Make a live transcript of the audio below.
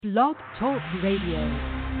Blog Talk Radio.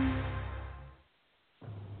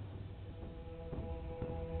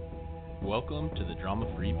 Welcome to the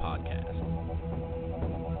Drama Free Podcast.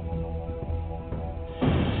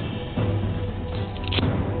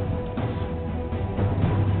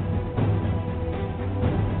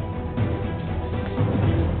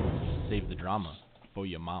 Save the drama for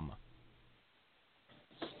your mama.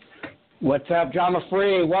 What's up, Drama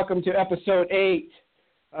Free? Welcome to episode 8.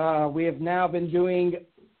 We have now been doing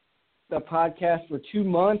the podcast for 2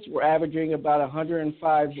 months. We're averaging about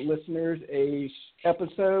 105 listeners a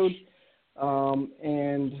episode,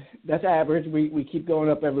 and that's average. We keep going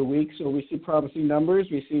up every week, so we see promising numbers.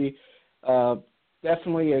 We see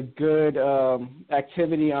definitely a good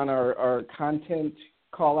activity on our content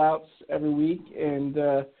call-outs every week. And,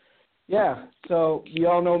 so you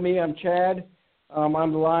all know me. I'm Chad.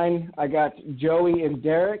 On the line, I got Joey and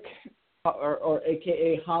Derek, or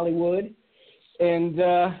a.k.a. Hollywood. And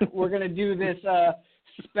we're going to do this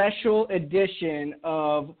special edition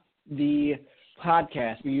of the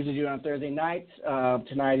podcast. We usually do it on Thursday nights.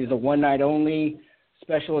 Tonight is a one-night-only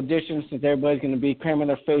special edition since everybody's going to be cramming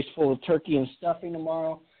their face full of turkey and stuffing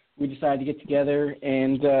tomorrow. We decided to get together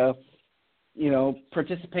and,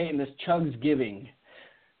 participate in this Chugsgiving.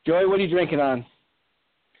 Joey, what are you drinking on?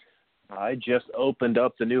 I just opened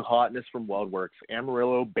up the new hotness from WeldWerks,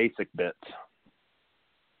 Amarillo Basic Bits.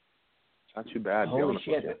 Not too bad. Holy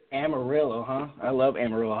shit, Amarillo, huh? I love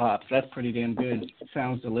Amarillo hops. That's pretty damn good.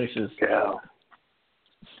 Sounds delicious. Yeah.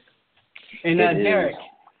 And Derek,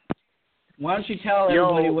 why don't you tell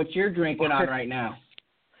everybody what you're drinking on right now?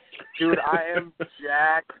 Dude, I am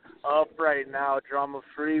jacked up right now. Drama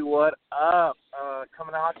Free, what up?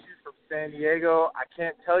 Coming out to you from San Diego. I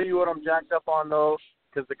can't tell you what I'm jacked up on, though,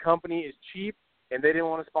 because the company is cheap, and they didn't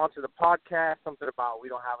want to sponsor the podcast, something about we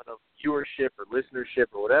don't have enough viewership or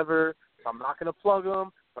listenership or whatever. So I'm not going to plug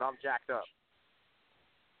them, but I'm jacked up.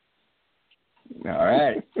 All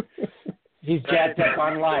right. He's jacked up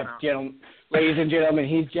on life, ladies and gentlemen.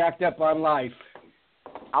 He's jacked up on life.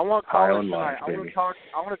 I want callers tonight. I want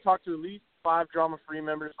to talk to at least 5 drama-free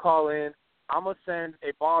members. Call in. I'm going to send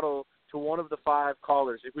a bottle to one of the 5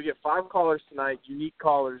 callers. If we get 5 callers tonight, unique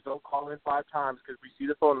callers, don't call in 5 times because we see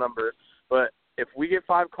the phone number. But if we get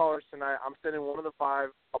 5 callers tonight, I'm sending one of the 5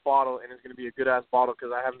 a bottle, and it's going to be a good-ass bottle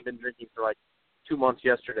because I haven't been drinking for like 2 months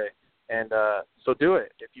yesterday. And so do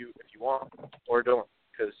it if you want, or don't,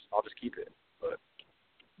 because I'll just keep it. But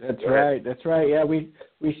That's right. Yeah, we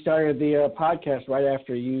started the podcast right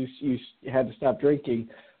after you had to stop drinking.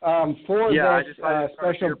 I just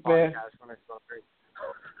special podcast when I stopped drinking.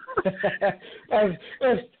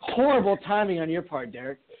 That's horrible timing on your part,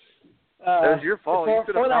 Derek. That was your fault. You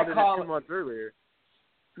could have found it 2 months earlier.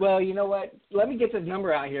 Well, you know what? Let me get this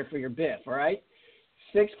number out here for your biff, all right?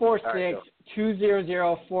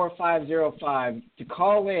 646-200-4505. To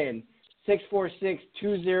call in,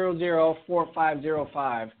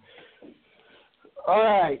 646-200-4505. All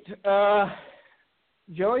right.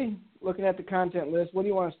 Joey, looking at the content list, what do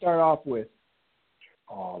you want to start off with?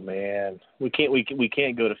 Oh man, we can't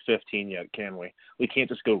go to 15 yet, can we? We can't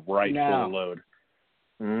just go right full load.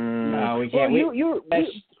 No, we can't. Well, you're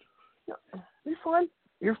fine.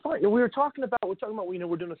 You're fine. We're talking about we're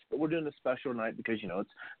doing a special night because it's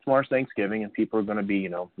tomorrow's Thanksgiving and people are going to be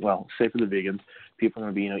save for the vegans. People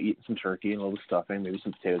are going to be eating some turkey and a little stuffing, maybe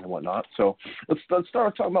some potatoes and whatnot. So let's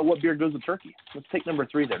start talking about what beer goes with turkey. Let's take number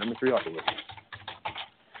 3 there. Number 3 off the list.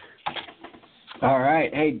 All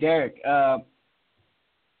right. Hey, Derek.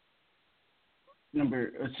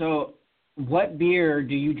 So what beer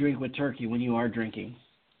do you drink with turkey when you are drinking?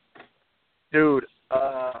 Dude,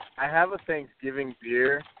 I have a Thanksgiving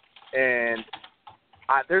beer, and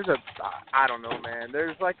I don't know, man.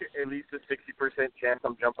 There's like at least a 60% chance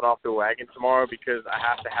I'm jumping off the wagon tomorrow because I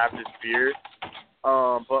have to have this beer.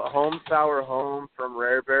 But Home Sour Home from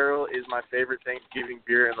Rare Barrel is my favorite Thanksgiving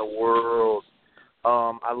beer in the world.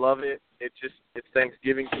 I love it. It's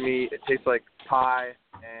Thanksgiving to me. It tastes like pie,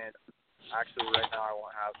 and actually right now I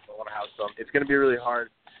want to have some. It's going to be really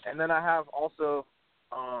hard. And then I have also,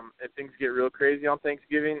 if things get real crazy on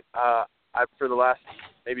Thanksgiving, for the last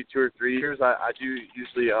maybe 2 or 3 years, I do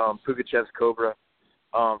usually Pugachev's Cobra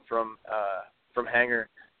from Hanger.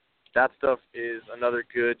 That stuff is another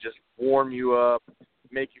good, just warm you up,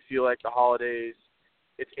 make you feel like the holidays.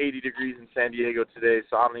 It's 80 degrees in San Diego today,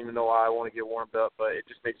 so I don't even know why I want to get warmed up, but it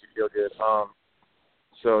just makes you feel good.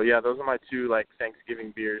 So, yeah, those are my 2,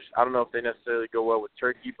 Thanksgiving beers. I don't know if they necessarily go well with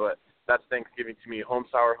turkey, but that's Thanksgiving to me, Home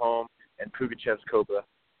Sour Home and Pugachev's Cobra.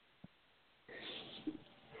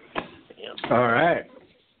 All right.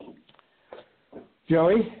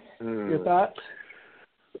 Joey, your thoughts?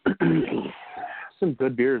 some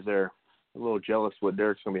good beers there. A little jealous what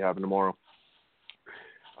Derek's going to be having tomorrow.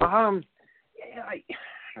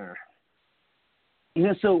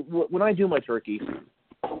 So when I do my turkey,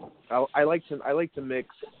 I like to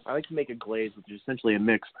make a glaze, which is essentially a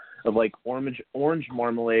mix of like orange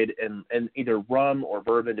marmalade and either rum or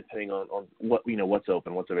bourbon, depending on what what's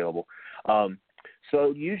open, what's available.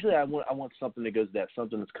 So usually I want something that goes with that,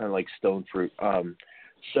 something that's kind of like stone fruit.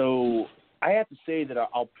 So I have to say that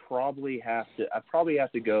I'll probably have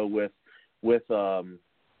to go with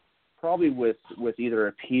either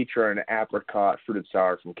a peach or an apricot fruited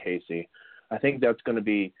sour from Casey. I think that's going to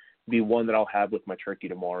be one that I'll have with my turkey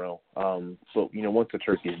tomorrow. So once the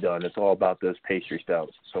turkey's done, it's all about those pastry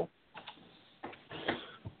stouts. So.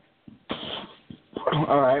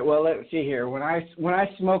 All right. Well, let's see here. When I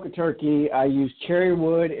smoke a turkey, I use cherry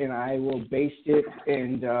wood, and I will baste it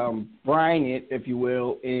and brine it, if you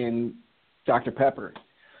will, in Dr. Pepper.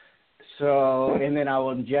 So, and then I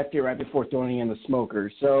will inject it right before throwing it in the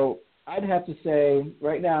smoker. So I'd have to say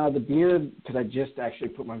right now the beer, because I just actually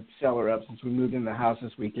put my cellar up since we moved into the house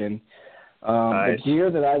this weekend. Nice. The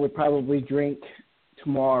beer that I would probably drink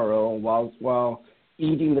tomorrow while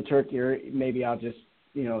eating the turkey, or maybe I'll just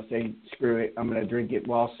say screw it, I'm going to drink it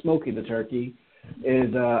while smoking the turkey,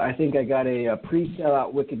 is I think I got a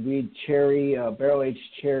pre-sellout Wicked Weed cherry barrel-aged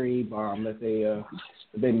cherry bomb that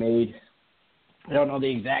they made. I don't know the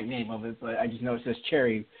exact name of it, but I just know it says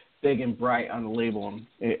cherry big and bright on the label, and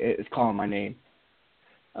it's calling my name.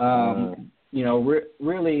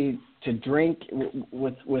 Really to drink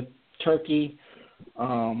with turkey,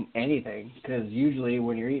 anything, because usually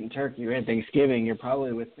when you're eating turkey or at Thanksgiving, you're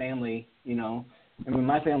probably with family. I mean,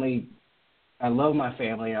 my family, I love my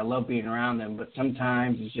family, I love being around them, but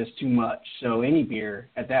sometimes it's just too much. So any beer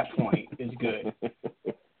at that point is good.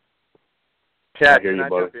 Chad, can I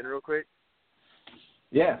jump in real quick?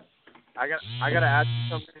 Yeah. I got to ask you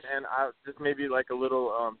something, and just maybe like a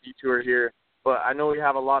little detour here. But I know we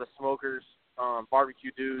have a lot of smokers,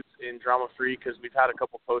 barbecue dudes in Drama Free, because we've had a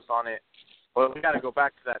couple posts on it. But we got to go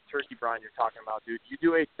back to that turkey brine you're talking about, dude. You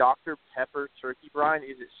do a Dr. Pepper turkey brine.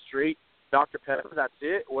 Is it straight Dr. Pepper? That's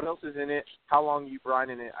it? What else is in it? How long are you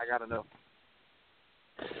brining it? I got to know.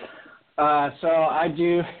 So I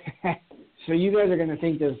do. So you guys are going to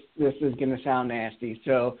think this is going to sound nasty.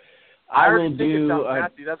 So I already think it sounds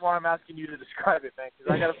nasty. That's why I'm asking you to describe it, man,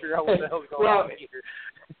 because I got to figure out what the hell's going on here.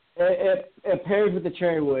 It pairs with the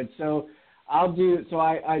cherry wood. So I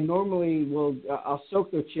normally will I'll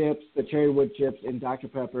soak the cherry wood chips in Dr.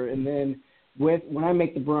 Pepper, and then when I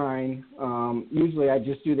make the brine, usually I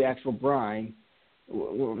just do the actual brine,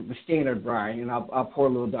 the standard brine, and I'll pour a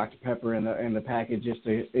little Dr. Pepper in the package just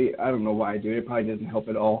to, I don't know why I do it. It probably doesn't help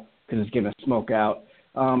at all because it's going to smoke out.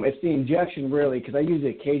 It's the injection, really, because I use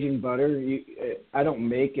a Cajun butter. I don't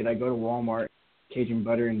make it. I go to Walmart, Cajun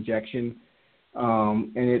butter injection,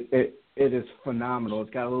 and it is phenomenal.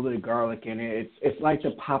 It's got a little bit of garlic in it. It's like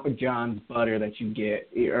the Papa John's butter that you get,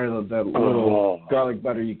 or the little garlic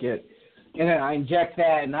butter you get. And then I inject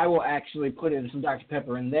that, and I will actually put in some Dr.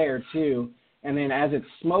 Pepper in there, too. And then as it's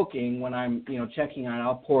smoking, when I'm, checking on it,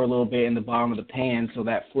 I'll pour a little bit in the bottom of the pan so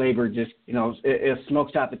that flavor just, it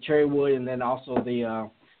smokes out the cherry wood, and then also the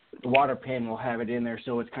water pan will have it in there,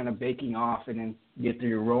 so it's kind of baking off and then get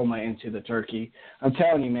the aroma into the turkey. I'm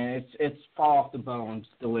telling you, man, it's fall off the bones,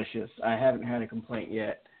 delicious. I haven't had a complaint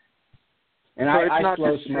yet. And so I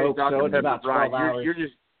slow smoke, so it's about 12 hours.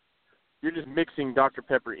 You're just mixing Dr.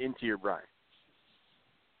 Pepper into your brine.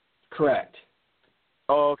 Correct.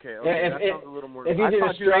 Oh, okay. Yeah, that sounds a little more. If you did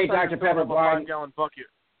a straight Dr. Pepper brine, 5-gallon bucket.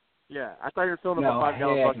 Yeah, I thought you were filling up a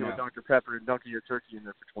 5-gallon bucket with Dr. Pepper and dunking your turkey in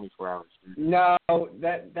there for 24 hours. Dude. No,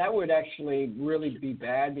 that would actually really be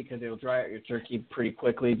bad because it'll dry out your turkey pretty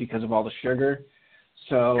quickly because of all the sugar.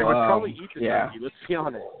 So it would probably eat the turkey. Let's be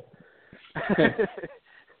honest.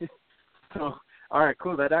 So, all right,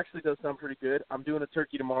 cool. That actually does sound pretty good. I'm doing a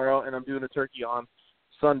turkey tomorrow, and I'm doing a turkey on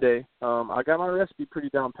Sunday. I got my recipe pretty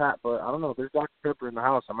down pat, but I don't know. There's Dr. Pepper in the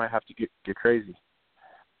house. I might have to get crazy.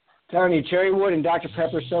 Telling you, cherry wood and Dr.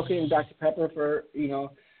 Pepper, soak it in Dr. Pepper for,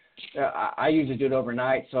 I usually do it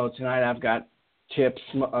overnight. So tonight I've got chips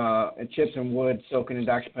and wood soaking in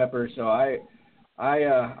Dr. Pepper. So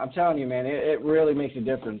I'm telling you, man, it really makes a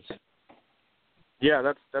difference.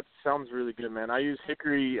 Yeah, that sounds really good, man. I use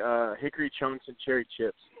hickory chunks and cherry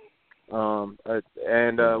chips,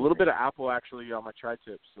 and a little bit of apple actually on my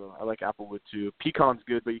tri-tips. So I like apple wood too. Pecan's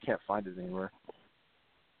good, but you can't find it anywhere.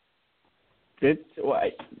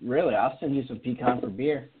 Really, I'll send you some pecan for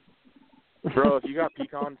beer. Bro, if you got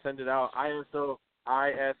pecan, send it out. ISO,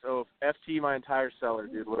 FT my entire cellar,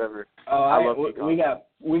 dude. Whatever. Oh, I love pecan.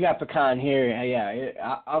 We got pecan here.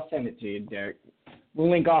 Yeah, I'll send it to you, Derek. We'll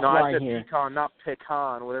link No, I offline said here. pecan, not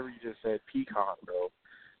pecan. Whatever you just said, pecan, bro.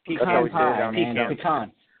 Pecan how we say it pie, down man. here.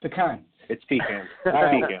 Pecan. It's pecan. All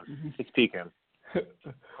right. It's pecan.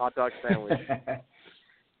 Hot dog sandwich.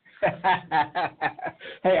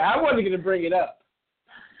 Hey, I wasn't going to bring it up.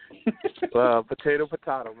 Potato,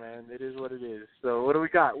 man. It is what it is. So what do we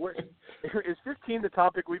got? Is 15 the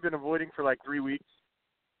topic we've been avoiding for like 3 weeks?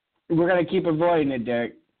 We're going to keep avoiding it,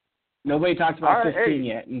 Derek. Nobody talks about All right, 15 hey.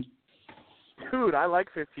 yet. Dude, I like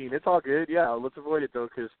 15. It's all good. Yeah, let's avoid it, though,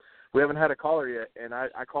 because we haven't had a caller yet. And I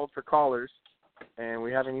called for callers, and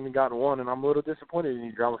we haven't even gotten one, and I'm a little disappointed in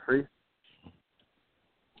you, Drama Free.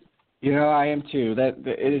 You know, I am too.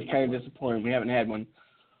 It is kind of disappointing. We haven't had one.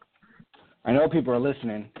 I know people are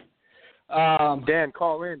listening. Dan,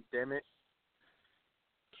 call in, damn it.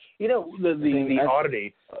 You know, the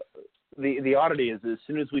oddity. The oddity is, as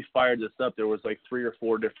soon as we fired this up, there was like 3 or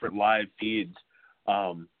 4 different live feeds,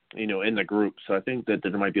 in the group. So I think that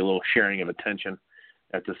there might be a little sharing of attention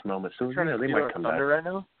at this moment. So they might come back right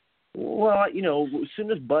now. Well, as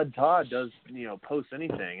soon as Bud Todd does, post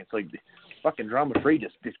anything, it's like fucking Drama Free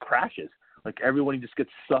just crashes. Like everyone just gets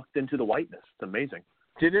sucked into the whiteness. It's amazing.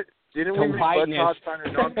 Didn't we make Bud Todd sign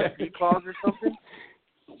a non-compete clause or something?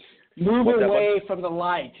 Move away from the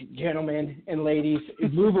light, gentlemen and ladies.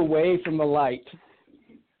 Move away from the light.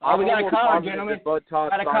 Oh, we got a caller, gentlemen. Bud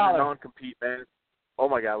Todd got a signed caller. a non-compete, man. Oh,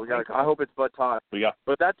 my God. I hope it's Bud Todd.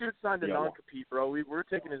 But that dude signed a non-compete, bro. We're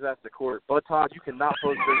taking his ass to court. Bud Todd, you cannot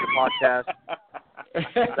post this podcast.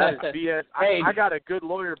 That is BS. Hey. I got a good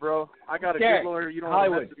lawyer, bro. I got a Derek, good lawyer. You don't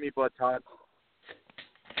Hollywood. want to mess with me, Bud Todd.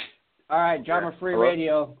 All right, Drama Free Hello?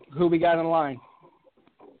 Radio. Who we got on the line?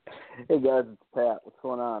 Hey guys, it's Pat. What's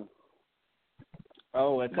going on?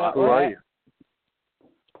 Oh, what's up? Who are you?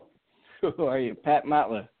 Who are you? Pat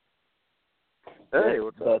Matla. Hey,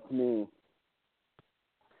 what's up? That's me.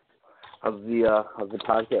 How's the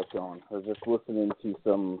podcast going? I was just listening to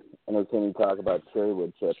some entertaining talk about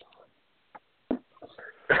cherrywood chips.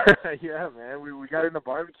 Yeah, man. We got in the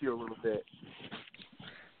barbecue a little bit.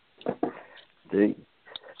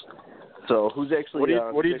 So who's actually?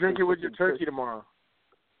 What are you drinking with your turkey tomorrow?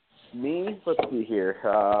 Me? Let's see here.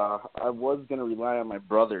 I was going to rely on my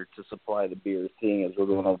brother to supply the beer, seeing as we're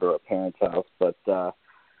going over to our parents' house, but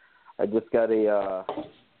I just got a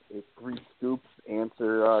 3 scoops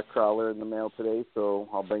answer crawler in the mail today, so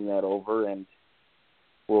I'll bring that over and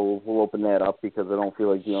we'll open that up because I don't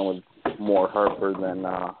feel like dealing with more heartburn than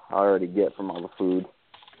I already get from all the food.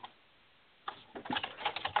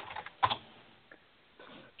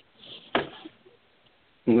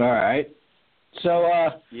 All right. So,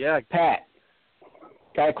 Yeah. Pat,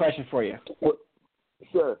 got a question for you. What?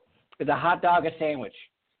 Sure. Is a hot dog a sandwich?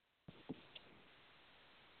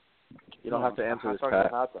 You don't have to answer hot this, dog Pat.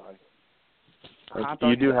 is a hot dog. A hot You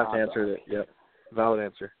dog do is a have hot to answer dog. it. Yep. Valid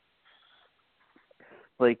answer.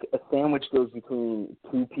 Like a sandwich goes between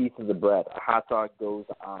 2 pieces of bread. A hot dog goes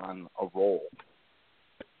on a roll.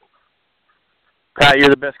 Pat, you're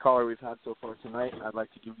the best caller we've had so far tonight. I'd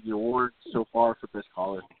like to give you the award so far for best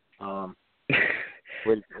caller.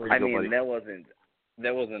 Way to go, buddy. that wasn't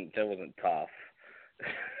tough.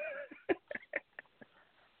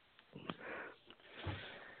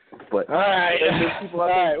 But All right. there's people All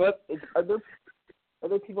out there, right. What? are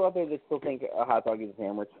there people out there that still think a hot dog is a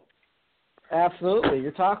sandwich? Absolutely.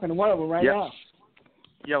 You're talking to one of them right Yep. now.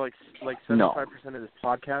 Yeah, like 75% of this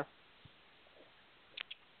podcast.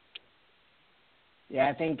 Yeah,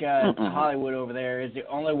 I think Hollywood over there is the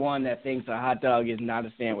only one that thinks a hot dog is not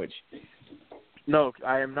a sandwich. No,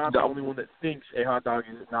 I am not the only one that thinks a hot dog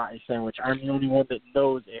is not a sandwich. I'm the only one that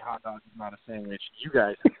knows a hot dog is not a sandwich. You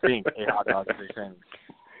guys think a hot dog is a sandwich.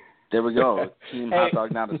 There we go. Team Hey. hot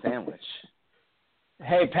dog, not a sandwich.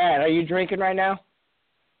 Hey, Pat, are you drinking right now?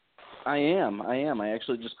 I am. I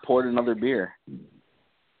actually just poured another beer.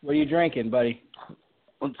 What are you drinking, buddy?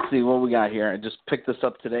 Let's see what we got here. I just picked this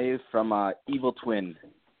up today from Evil Twin,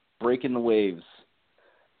 Breaking the Waves.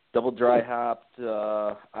 Double dry hopped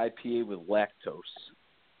IPA with lactose.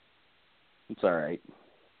 It's all right.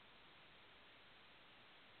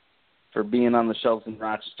 For being on the shelves in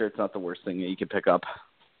Rochester, it's not the worst thing that you can pick up.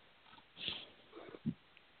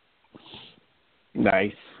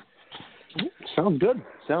 Nice. Sounds good.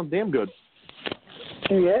 Sounds damn good.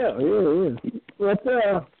 Yeah. Let's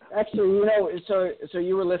actually, so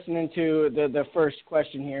you were listening to the first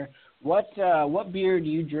question here. What beer do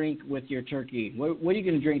you drink with your turkey? What are you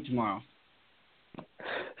going to drink tomorrow?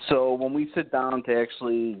 So when we sit down to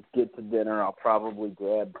actually get to dinner, I'll probably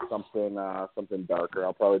grab something darker.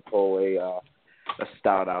 I'll probably pull a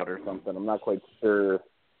stout out or something. I'm not quite sure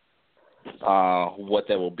what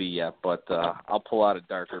that will be yet, but I'll pull out a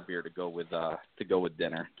darker beer to go with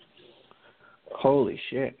dinner. Holy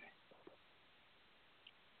shit!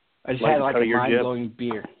 I just Like had like cut a your mind-blowing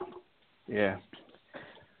beer. Yeah.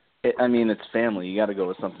 It's family. You got to go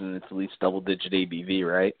with something that's at least double-digit ABV,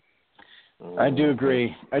 right? I do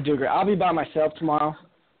agree. I'll be by myself tomorrow.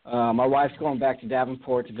 My wife's going back to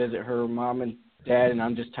Davenport to visit her mom and dad, and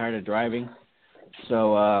I'm just tired of driving.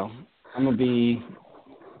 So I'm going to be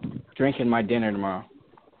drinking my dinner tomorrow.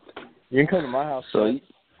 You can come to my house. So,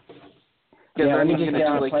 yeah, let me just get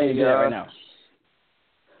on a plane and do that right now.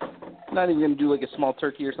 Not even going to do like a small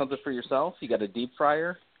turkey or something for yourself? You got a deep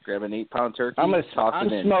fryer? Grab an 8-pound turkey. I'm in.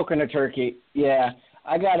 smoking a turkey. Yeah,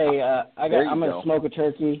 I'm gonna smoke a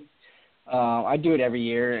turkey. I do it every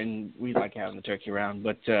year, and we like having the turkey around.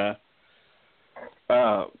 But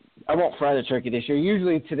I won't fry the turkey this year.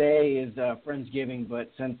 Usually today is Friendsgiving, but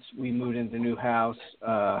since we moved into the new house,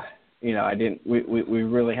 I didn't. We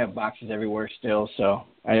really have boxes everywhere still, so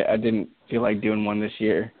I didn't feel like doing one this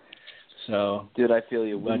year. So, dude, I feel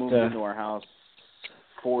you. We moved into our house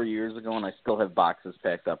 4 years ago, and I still have boxes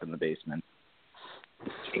packed up in the basement.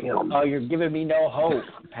 Damn. Oh, you're giving me no hope,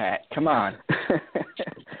 Pat. Come on.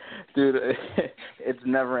 Dude, it's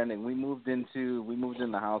never ending. We moved in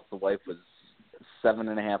the house. The wife was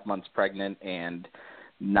 7.5 months pregnant, and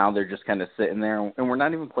now they're just kind of sitting there, and we're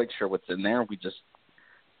not even quite sure what's in there. We just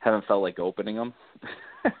haven't felt like opening them.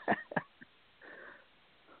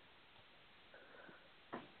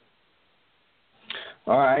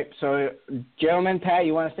 All right, so gentlemen, Pat,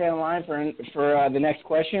 you want to stay on the line for the next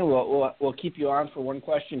question? We'll keep you on for one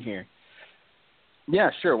question here. Yeah,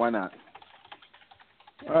 sure. Why not?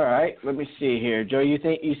 All right, let me see here, Joe. You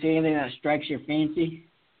see anything that strikes your fancy?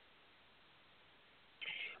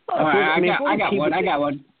 I got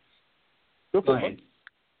one. Go ahead.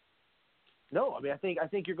 No, I think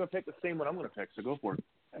you're going to pick the same one I'm going to pick, so go for it.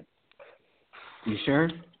 You sure?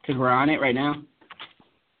 Because we're on it right now.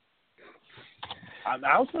 I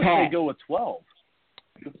was going to say go with 12,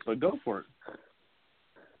 but go for it.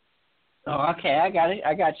 Oh, okay, I got it.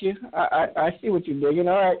 I got you. I see what you're digging.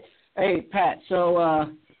 All right. Hey, Pat, so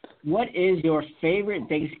what is your favorite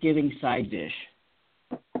Thanksgiving side dish?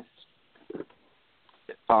 It's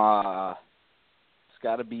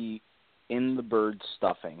got to be in the bird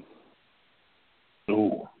stuffing.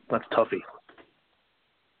 Ooh, that's toughy.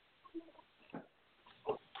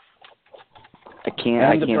 I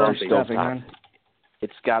can't do stuffing, stovetop.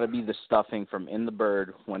 It's got to be the stuffing from In the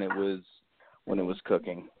Bird when it was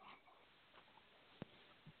cooking.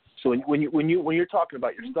 So when you're talking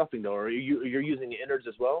about your stuffing though, you're using the innards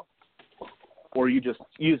as well, or are you just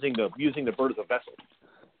using the bird as a vessel?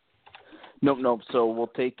 Nope. So we'll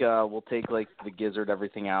take like the gizzard,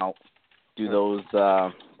 everything out, do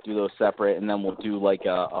those separate, and then we'll do like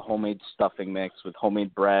a homemade stuffing mix with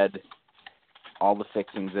homemade bread, all the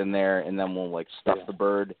fixings in there, and then we'll like stuff the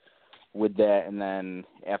bird with that, and then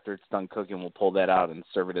after it's done cooking, we'll pull that out and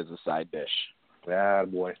serve it as a side dish.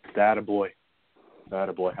 Attaboy.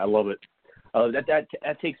 I love it.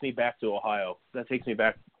 That takes me back to Ohio. That takes me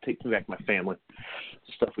back to my family.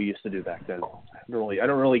 Stuff we used to do back then. I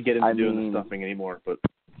don't really get into doing the stuffing anymore, but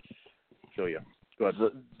show you. Go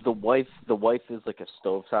ahead. The wife is like a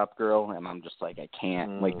stovetop girl, and I'm just like, I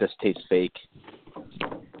can't. Like, this tastes fake.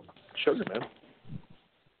 Sugar, man.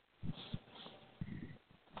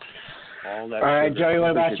 All right, Joey,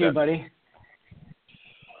 what about you, buddy?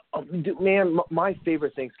 Man, my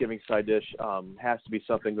favorite Thanksgiving side dish has to be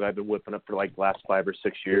something that I've been whipping up for like the last 5 or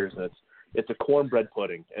 6 years, and it's a cornbread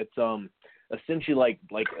pudding. It's essentially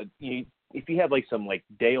if you have like some like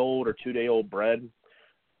day-old or 2-day-old bread,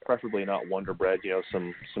 preferably not Wonder Bread,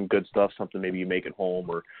 some good stuff, something maybe you make at home,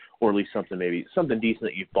 or at least something decent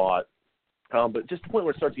that you've bought. But just the point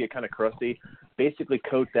where it starts to get kind of crusty, basically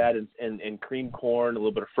coat that in cream corn, a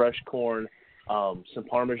little bit of fresh corn, some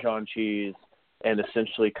Parmesan cheese, and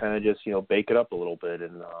essentially kind of just, bake it up a little bit,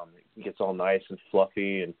 and it gets all nice and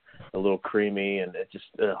fluffy and a little creamy, and it's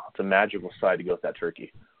a magical side to go with that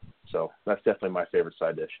turkey. So that's definitely my favorite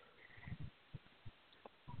side dish.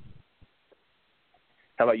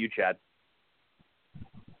 How about you, Chad?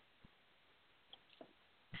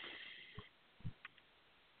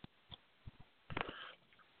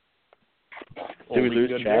 Did we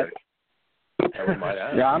lose Chad?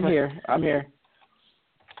 Yeah, I'm here.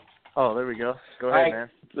 Oh, there we go. Go ahead, man.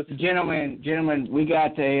 Gentlemen, we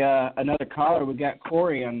got another caller. We got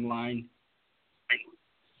Corey on the line.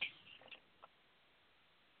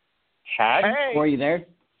 Chad? Hey. Corey, you there?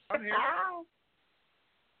 I'm here.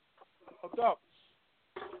 What's up?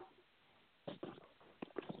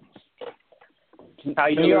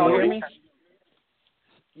 Can you all hear me?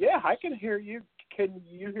 Yeah, I can hear you. Can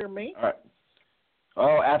you hear me? All right.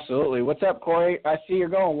 Oh, absolutely. What's up, Corey? I see you're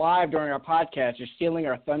going live during our podcast. You're stealing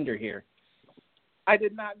our thunder here. I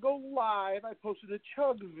did not go live. I posted a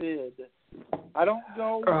chug vid. I don't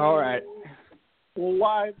go All right.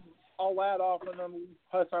 live all that often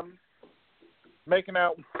unless I'm making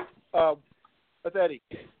out with Eddie.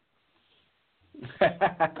 Is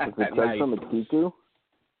it chug from a Tiku?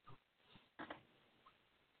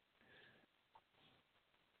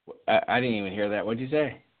 I didn't even hear that. What'd you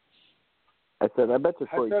say? I said, I bet you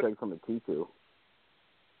Corey chugged from a Tiku.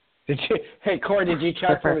 Did you? Hey, Corey, did you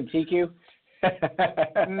chug from a TQ?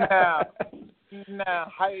 No.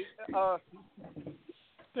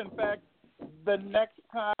 In fact, the next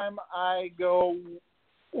time I go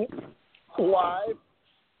live,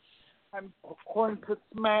 I'm going to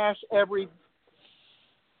smash every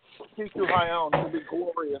TQ I own. It'll be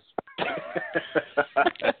glorious.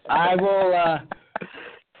 I will.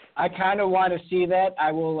 I kind of want to see that.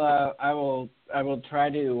 I will try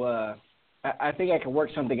to. I think I can work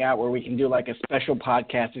something out where we can do like a special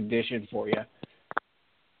podcast edition for you.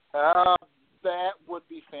 That would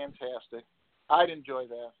be fantastic. I'd enjoy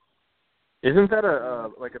that. Isn't that a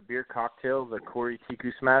beer cocktail, the Corey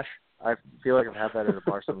Tiku Smash? I feel like I've had that at a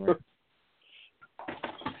bar somewhere.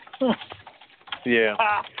 Yeah.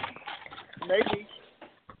 Maybe.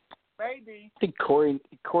 I think Corey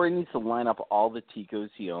needs to line up all the Ticos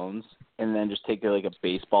he owns and then just take like a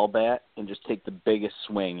baseball bat and just take the biggest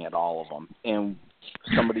swing at all of them. And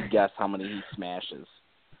somebody guess how many he smashes.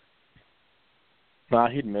 Nah,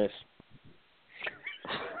 he'd miss.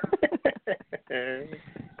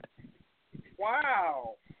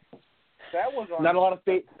 Wow. That was Not a lot of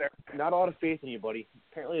faith. Not a lot of faith in you, buddy.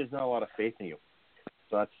 Apparently, there's not a lot of faith in you.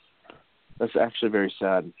 So that's actually very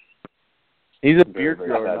sad. He's a Very, beer very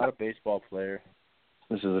grower, sad. not a baseball player.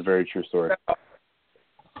 This is a very true story.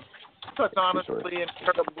 That's honestly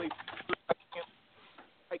incredibly.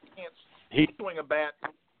 I can't swing a bat,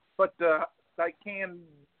 but I can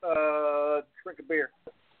drink a beer.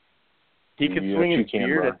 He could Yes, swing you his can,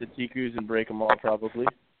 beard bro. at the Tikus and break them all, probably.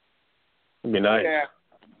 It'd be nice. Yeah.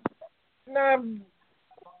 No, I'm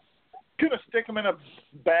gonna stick them in a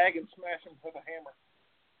bag and smash them with a hammer.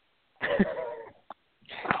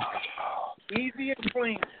 Easy and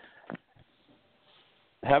clean.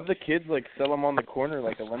 Have the kids sell them on the corner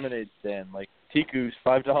like a lemonade stand, like Tikus,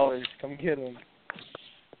 $5, come get them.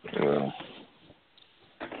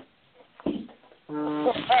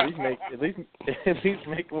 At least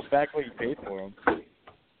make back what you paid for them.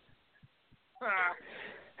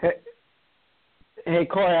 Hey,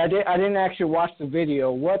 Corey, I didn't actually watch the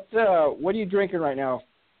video. What are you drinking right now?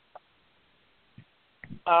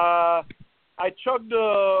 I chugged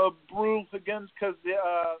a brew again because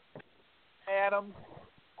Adam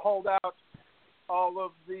called out all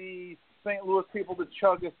of the St. Louis people to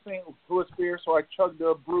chug a St. Louis beer, so I chugged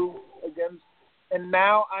a brew again. And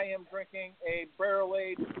now I am drinking a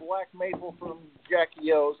barrel-aged black maple from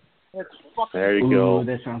Jackie O's. It's fucking There you go. Ooh,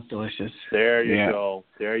 that sounds delicious. There you go.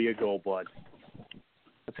 There you go, bud.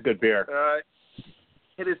 That's a good beer.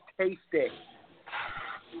 It is tasty.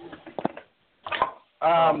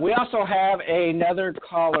 We also have another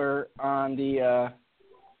caller on the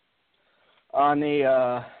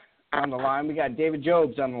line. We got David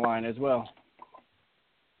Jobs on the line as well.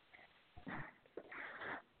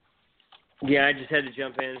 Yeah, I just had to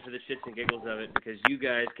jump in for the shits and giggles of it because you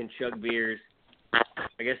guys can chug beers.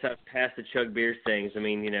 I guess I've passed the chug beers things. I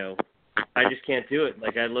mean, I just can't do it.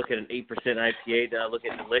 Like, I look at an 8% IPA, then I look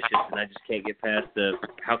at Delicious, and I just can't get past the,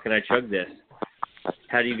 how can I chug this?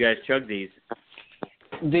 How do you guys chug these?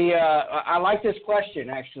 I like this question,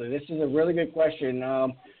 actually. This is a really good question,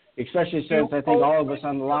 especially since I think all of us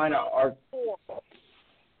on the line are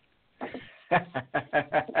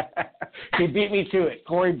he beat me to it.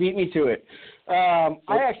 Corey beat me to it. I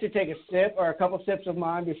actually take a sip or a couple sips of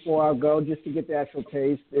mine before I'll go just to get the actual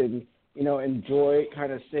taste and, enjoy,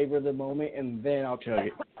 kind of savor the moment, and then I'll chug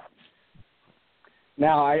it.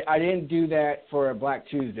 Now, I didn't do that for a Black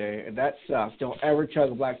Tuesday. That sucks. Don't ever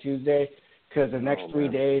chug a Black Tuesday because the next 3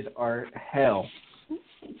 days are hell.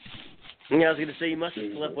 Yeah, I was going to say you must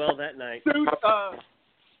have slept well that night. Dude,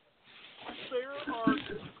 there are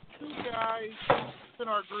two guys in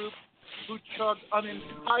our group who chugged an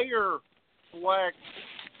entire Black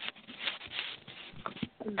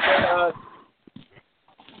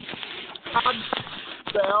Todd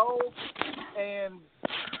Bell and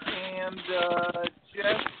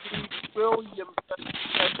Jesse Williamson,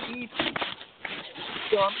 and each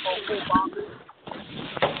done a whole box.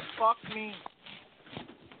 Fuck me.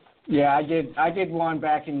 Yeah, I did one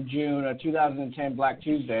back in June, 2010 Black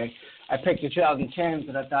Tuesday. I picked the 2010s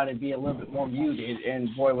because I thought it'd be a little bit more muted,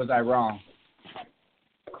 and boy, was I wrong.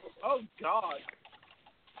 Oh, God.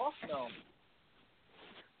 Fuck no.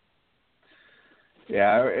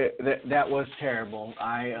 Yeah, that was terrible.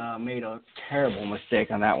 I made a terrible mistake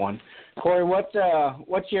on that one. Corey, what's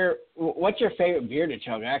your favorite beer to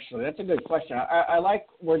chug? Actually, that's a good question. I like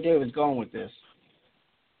where David's going with this.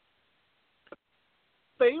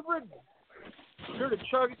 Favorite beer to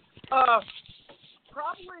chug?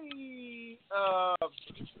 Probably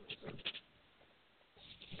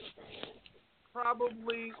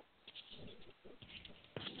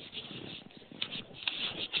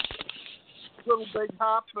Little Big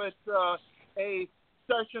Hop, but a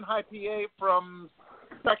session IPA from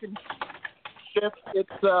Second Shift.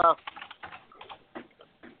 It's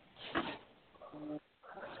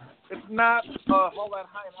not all that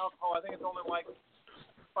high in alcohol. I think it's only like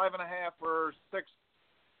 5.5 or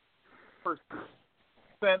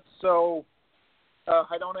 6%. So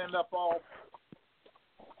I don't end up all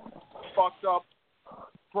fucked up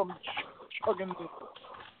from chugging.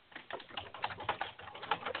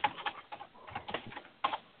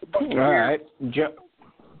 All right,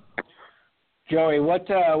 Joey, what's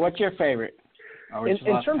your favorite? In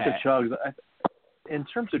terms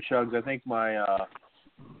of chugs, I think my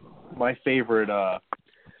favorite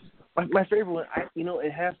my favorite one,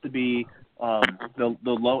 it has to be the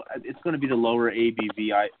low. It's going to be the lower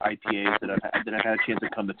ABV IPAs that I've had a chance to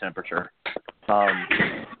come to temperature. As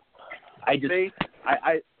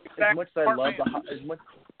much as I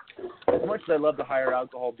love the higher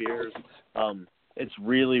alcohol beers, it's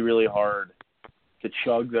really, really hard to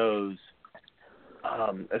chug those,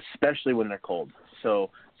 especially when they're cold. So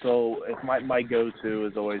if my go-to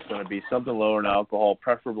is always going to be something lower in alcohol,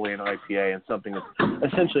 preferably an IPA, and something that's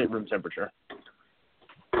essentially at room temperature.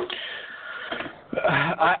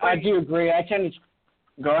 I do agree. I tend to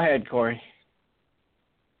go ahead, Corey.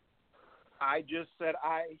 I just said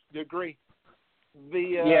I agree.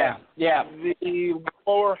 The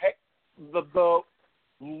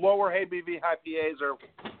lower ABV IPAs are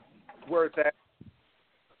where it's at.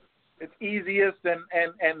 It's easiest and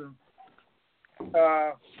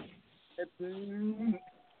it's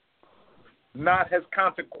not as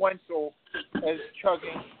consequential as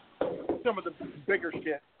chugging some of the bigger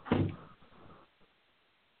shit.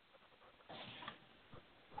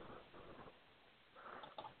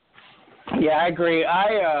 Yeah, I agree.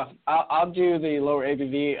 I'll do the lower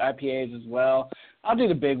ABV IPAs as well. I'll do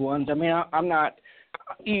the big ones. I mean, I'm not.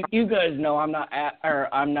 You guys know I'm not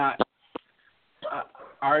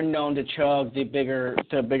are known to chug the bigger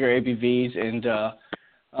ABVs, and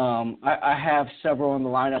I have several in the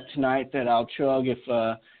lineup tonight that I'll chug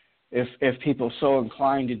if people are so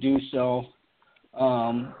inclined to do so.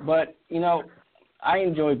 But I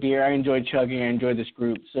enjoy beer. I enjoy chugging. I enjoy this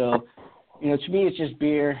group. So to me, it's just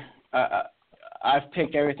beer. I've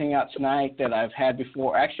picked everything out tonight that I've had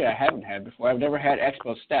before. Actually, I haven't had before. I've never had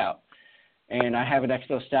Expo Stout, and I have an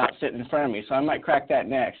Expo Stout sitting in front of me, so I might crack that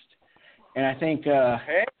next. And I think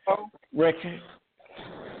Rick.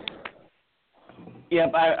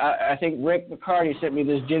 Yep, I think Rick McCarty sent me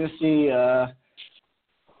this Genesee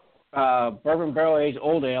bourbon barrel aged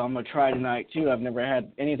old ale. I'm gonna try tonight too. I've never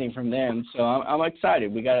had anything from them, so I'm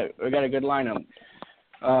excited. We got a good lineup.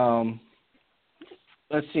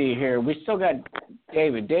 Let's see here. We still got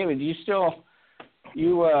David. David,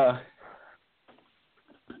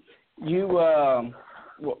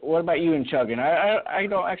 what about you in chugging? I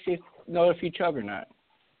don't actually know if you chug or not.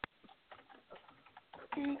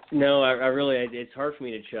 No, I really, it's hard for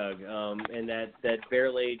me to chug. And that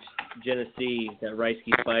barrel-aged Genesee, that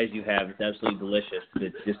Rice-Key Spies you have, is absolutely delicious.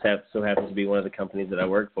 It just so happens to be one of the companies that I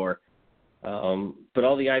work for. But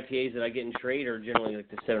all the IPAs that I get in trade are generally like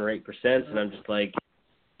the 7 or 8%, and I'm just like,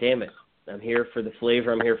 damn it. I'm here for the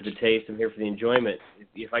flavor. I'm here for the taste. I'm here for the enjoyment.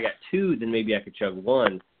 If I got 2, then maybe I could chug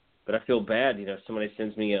 1. But I feel bad, somebody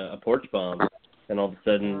sends me a porch bomb, and all of a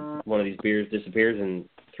sudden one of these beers disappears in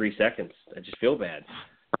 3 seconds. I just feel bad.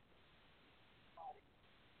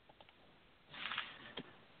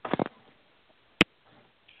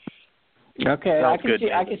 Okay, I can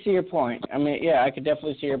see your point. I mean, yeah, I could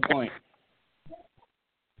definitely see your point.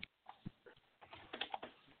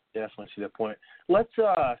 Definitely see that point. Let's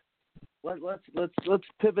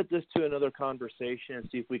pivot this to another conversation and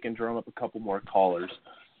see if we can drum up a couple more callers.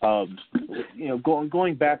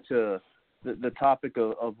 Going back to the topic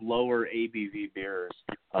of lower ABV beers.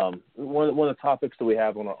 One of the topics that we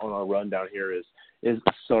have on our rundown here is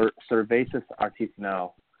cervezas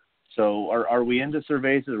artesanal. So are we into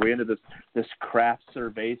cervezas? Are we into this craft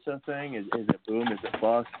cerveza thing? Is it boom? Is it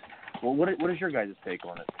bust? Well, what is your guys' take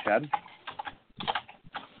on it, Chad?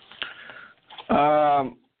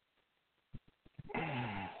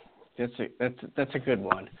 That's a good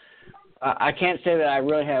one. I can't say that I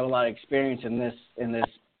really have a lot of experience in this in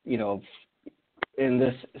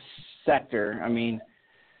this sector. I mean,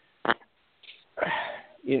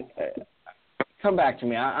 come back to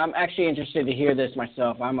me. I'm actually interested to hear this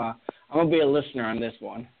myself. I'm gonna be a listener on this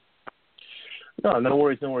one. No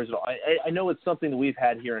worries at all. I know it's something that we've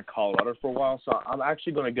had here in Colorado for a while, so I'm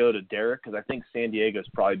actually going to go to Derek because I think San Diego's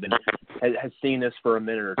probably has seen this for a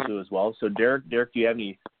minute or two as well. So Derek, do you have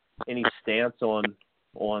any stance on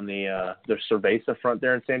the Cerveza front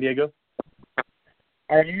there in San Diego?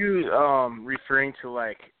 Are you referring to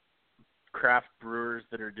like craft brewers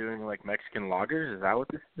that are doing like Mexican lagers? Is that what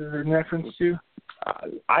this is in reference to?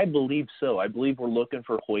 I believe so. I believe we're looking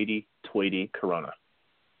for hoity-toity Corona.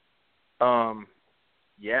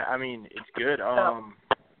 Yeah, I mean, it's good.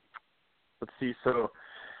 Let's see. So,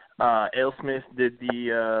 AleSmith did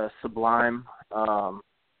the Sublime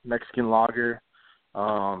Mexican lager.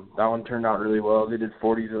 That one turned out really well. They did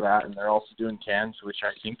 40s of that, and they're also doing cans, which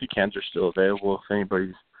I think the cans are still available. If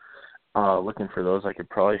anybody's looking for those, I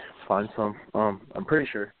could probably find some. I'm pretty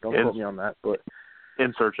sure. Don't quote me on that, but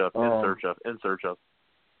in search of.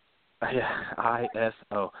 Yeah,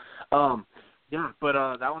 ISO. Yeah,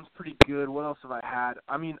 but that one's pretty good. What else have I had?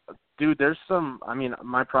 I mean, dude, there's some. I mean,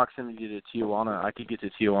 my proximity to Tijuana, I could get to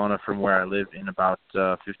Tijuana from where I live in about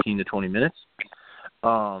 15 to 20 minutes.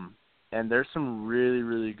 And there's some really,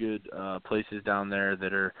 really good places down there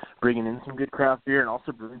that are bringing in some good craft beer and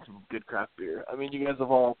also brewing some good craft beer. I mean, you guys have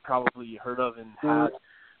all probably heard of and had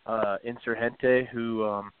Insurgente,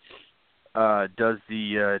 who does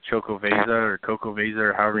the Chocoveza or Cocoveza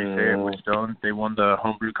or however you say it with Stone. They won the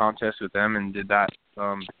homebrew contest with them and did that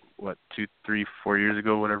 2, 3, 4 years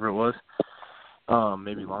ago, whatever it was,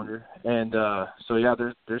 maybe longer. And so yeah,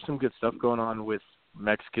 there's some good stuff going on with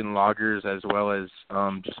Mexican lagers as well as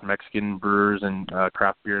just Mexican brewers and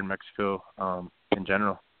craft beer in Mexico in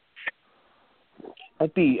general.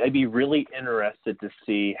 I'd be really interested to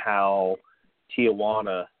see how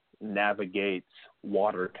Tijuana navigates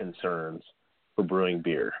water concerns for brewing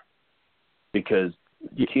beer, because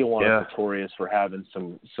Tijuana is notorious for having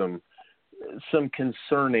some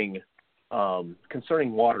concerning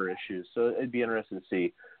water issues. So it'd be interesting to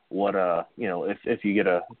see what if you get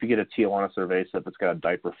a Tijuana Cerveza that's got a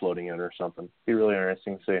diaper floating in it or something. It'd be really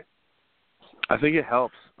interesting to see. I think it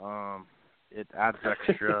helps. It adds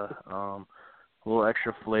extra a little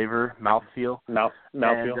extra flavor, mouthfeel.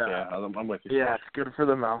 Mouthfeel, yeah, I'm with you. Yeah, it's good for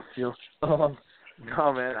the mouthfeel.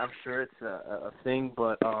 No, man, I'm sure it's a thing,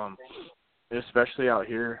 but especially out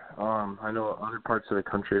here, I know other parts of the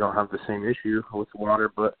country don't have the same issue with water,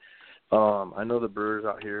 but I know the brewers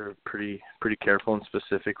out here are pretty careful and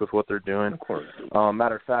specific with what they're doing. Of course.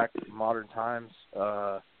 Matter of fact, Modern Times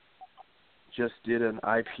just did an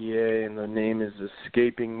IPA, and the name is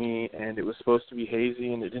escaping me, and it was supposed to be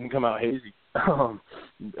hazy, and it didn't come out hazy. And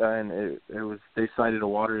it was, they cited a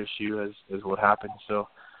water issue as what happened. So,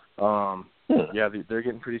 yeah, they're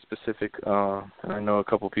getting pretty specific. And I know a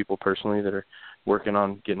couple people personally that are working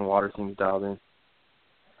on getting water things dialed in.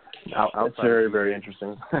 It's very, very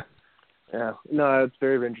interesting. Yeah. No, it's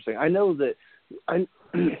very, very interesting. I know that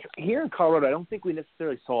here in Colorado, I don't think we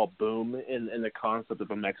necessarily saw a boom in the concept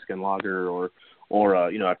of a Mexican lager or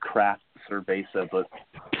a craft cerveza, but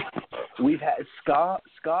we've had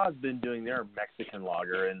Ska's been doing their Mexican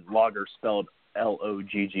lager, and lager spelled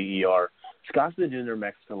Logger. Ska's been doing their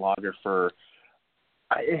Mexican lager for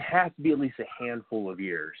it has to be at least a handful of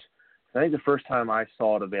years. I think the first time I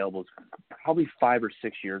saw it available was probably 5 or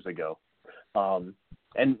 6 years ago.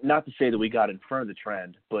 And not to say that we got in front of the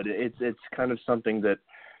trend, but it's kind of something that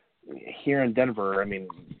here in Denver, I mean,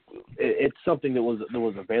 it's something that was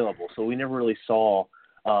available. So we never really saw,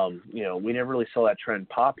 that trend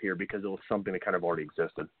pop here because it was something that kind of already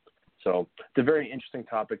existed. So it's a very interesting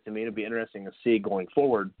topic to me. It'll be interesting to see going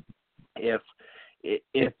forward if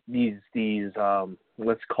these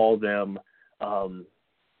let's call them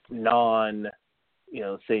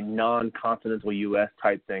non-continental U.S.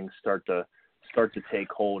 type things start to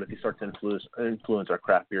take hold, if you start to influence our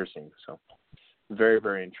craft beer scene. So very,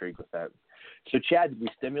 very intrigued with that. So Chad, did we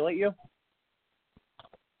stimulate you?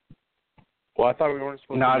 Well, I thought we weren't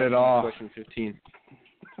supposed Not to at all. Question 15.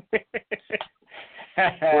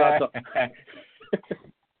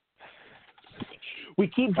 We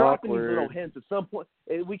keep dropping Awkward. these little hints. At some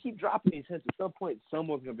point,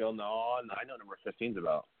 someone's gonna be like, no, I know number 15's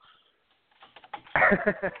about.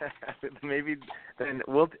 Maybe then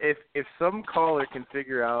if some caller can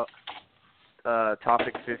figure out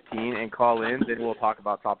topic 15 and call in, then we'll talk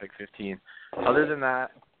about topic 15. Other than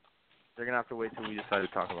that, they're going to have to wait till we decide to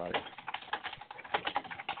talk about it.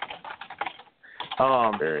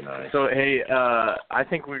 Very nice. So, hey, I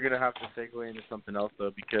think we're going to have to segue into something else,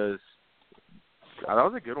 though, because that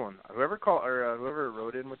was a good one. Whoever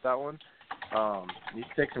wrote in with that one needs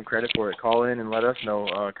to take some credit for it. Call in and let us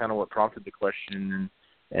know kind of what prompted the question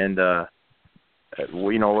and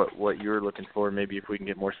what you were looking for. Maybe if we can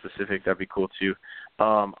get more specific, that'd be cool, too.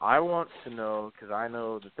 I want to know, because I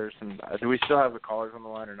know that there's some do we still have the callers on the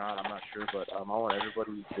line or not? I'm not sure, but I want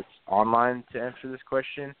everybody that's online to answer this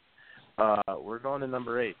question. We're going to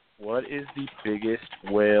number 8. What is the biggest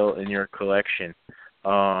whale in your collection?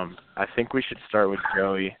 I think we should start with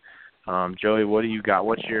Joey. Joey, what do you got?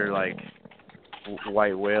 What's your,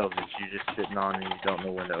 white whale that you're just sitting on and you don't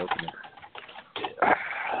know when to open it?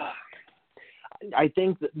 I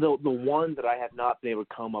think that the one that I have not been able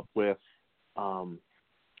to come up with an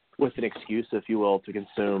excuse, if you will, to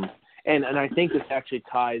consume, and I think this actually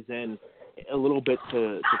ties in a little bit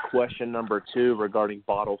to question number 2 regarding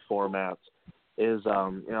bottle formats, is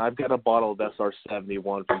I've got a bottle of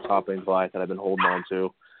SR71 from Toppling Goliath that I've been holding on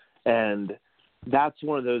to, and that's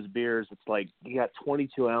one of those beers. It's like you got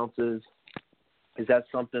 22 ounces. Is that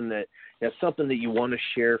something that you want to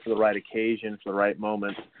share for the right occasion, for the right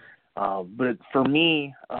moment? But for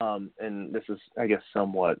me, and this is, I guess,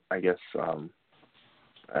 somewhat,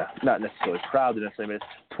 not necessarily proud to necessarily, but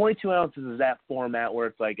 22 ounces is that format where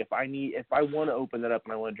it's like if I want to open that up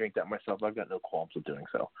and I want to drink that myself, I've got no qualms with doing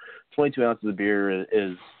so. 22 ounces of beer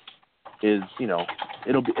is it'll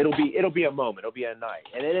be a moment, it'll be a night,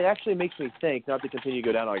 and it actually makes me think, not to continue to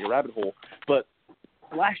go down like a rabbit hole, but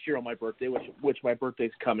last year on my birthday, which my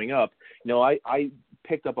birthday's coming up, I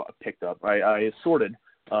assorted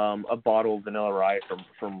a bottle of Vanilla Rye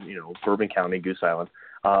from Bourbon County, Goose Island.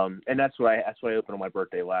 And that's what I opened on my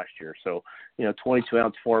birthday last year. So, 22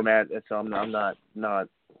 ounce format. So I'm not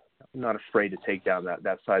afraid to take down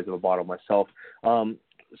that size of a bottle myself. So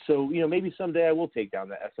maybe someday I will take down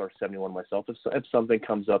that SR71 myself if something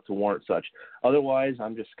comes up to warrant such. Otherwise,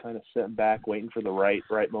 I'm just kind of sitting back waiting for the right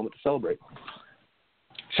moment to celebrate.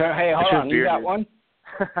 So hey, hold on, you got one?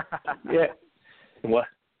 Yeah. What?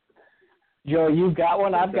 Joe, you've got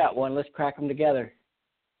one. I've got one. Let's crack them together.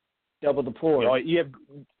 Double the pour. You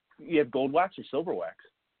have gold wax or silver wax?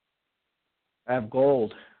 I have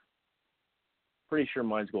gold. Pretty sure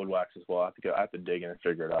mine's gold wax as well. I have to dig in and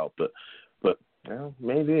figure it out. But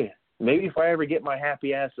maybe if I ever get my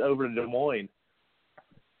happy ass over to Des Moines,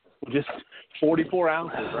 just 44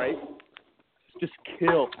 ounces, right? Just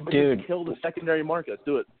kill the secondary market. Let's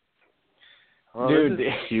do it. Oh, dude,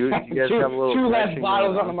 you guys have a little two less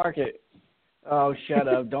bottles on the market. Oh, shut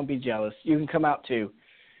up! Don't be jealous. You can come out too.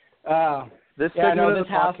 This segment of the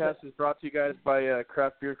podcast is brought to you guys by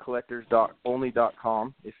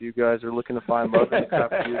craftbeercollectors.only.com. If you guys are looking to find love in the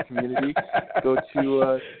craft beer community, go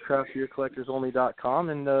to craftbeercollectorsonly.com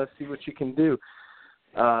and see what you can do.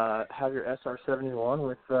 Have your SR71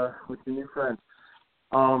 with your new friends.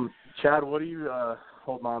 Chad, what are you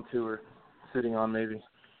holding on to or sitting on maybe?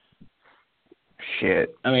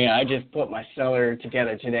 Shit. I mean, I just put my cellar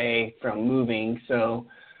together today from moving, so,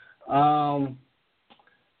 my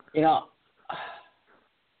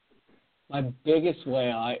biggest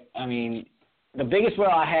whale, the biggest whale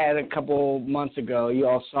I had a couple months ago, you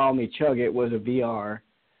all saw me chug it, was a VR.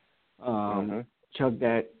 Chug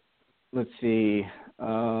that, let's see,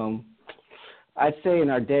 I'd say an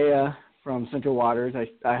Ardea from Central Waters.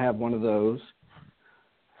 I have one of those.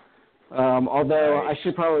 Although I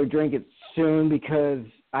should probably drink it soon because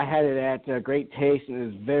I had it at Great Taste and it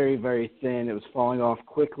was very, very thin. It was falling off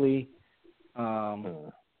quickly. Let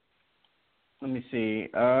me see.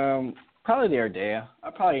 Probably the Ardea.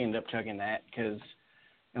 I'll probably end up chugging that because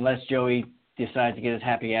unless Joey decides to get his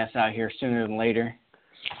happy ass out here sooner than later.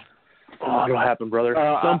 Oh, it'll happen, brother.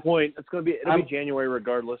 At some point, it'll be January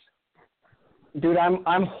regardless. Dude, I'm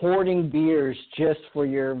hoarding beers just for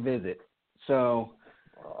your visit. So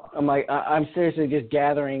I'm seriously just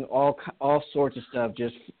gathering all sorts of stuff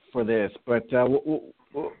just for this. But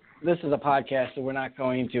this is a podcast, so we're not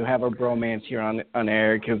going to have a bromance here on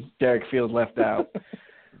air because Derek feels left out.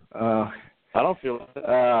 I don't feel left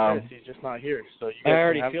out. He's just not here. So you guys I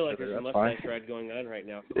already feel like there's a mustache ride going on right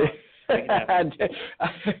now.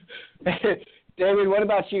 David, what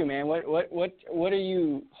about you, man? What are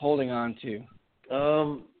you holding on to?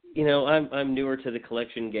 I'm newer to the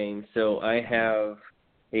collection game, so I have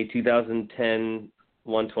a 2010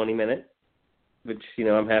 120 minute, which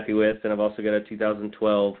I'm happy with, and I've also got a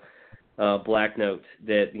 2012 Black Note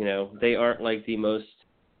that they aren't like the most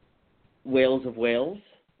whales of whales,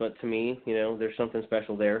 but to me, there's something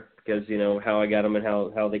special there because, how I got them and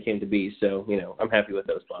how they came to be. So, I'm happy with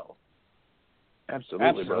those bottles.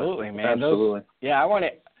 Absolutely, man. Absolutely. I want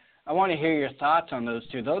to hear your thoughts on those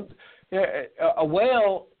two. A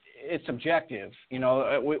whale is subjective.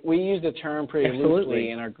 We use the term pretty loosely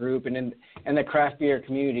in our group and in the craft beer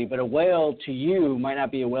community. But a whale to you might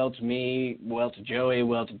not be a whale to me, whale to Joey,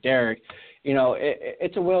 whale to Derek.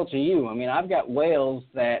 It's a whale to you. I mean, I've got whales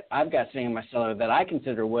that I've got sitting in my cellar that I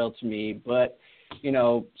consider a whale to me, but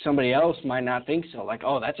somebody else might not think so. Like,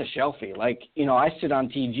 oh, that's a Shelfie. Like, I sit on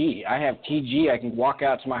TG. I have TG. I can walk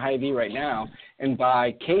out to my Hy-Vee right now and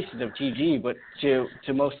buy cases of TG. But to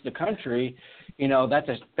most of the country,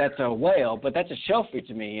 that's a whale. But that's a Shelfie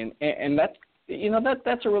to me. And that's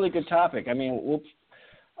that's a really good topic. I mean,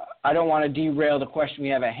 I don't want to derail the question we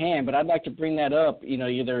have at hand, but I'd like to bring that up,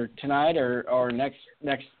 either tonight or next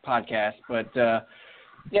podcast. But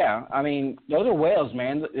yeah, I mean, those are whales,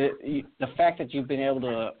 man. The fact that you've been able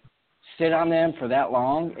to sit on them for that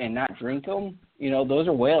long and not drink them, those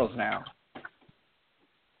are whales now.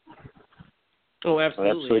 Oh, absolutely.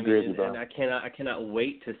 I absolutely agree with you, and I cannot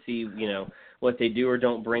wait to see, what they do or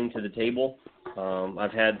don't bring to the table.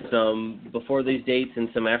 I've had some before these dates and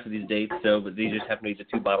some after these dates, but these just happen to be the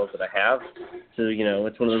 2 bottles that I have. So,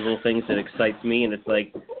 it's one of those little things that excites me, and it's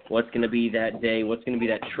like, what's going to be that day? What's going to be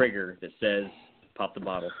that trigger that says, pop the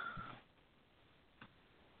bottle?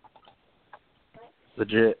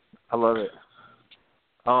 Legit. I love it.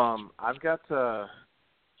 I've got a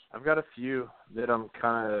few that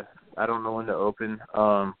I don't know when to open.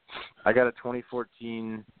 I got a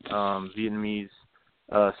 2014 Vietnamese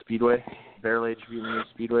Speedway, barrel-aged Vietnamese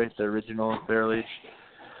Speedway, the original barrel-aged.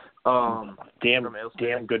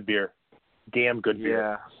 Damn good beer. Damn good beer.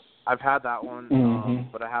 Yeah, I've had that one,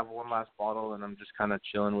 but I have one last bottle, and I'm just kind of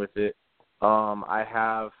chilling with it. I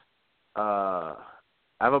have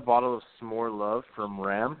a bottle of S'more Love from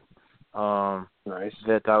Ram. Nice.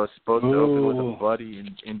 That I was supposed to open with a buddy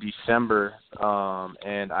in December,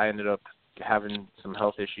 and I ended up having some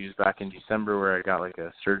health issues back in December where I got like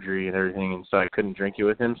a surgery and everything, and so I couldn't drink it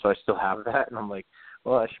with him, so I still have that, and I'm like,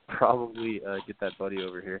 well, I should probably get that buddy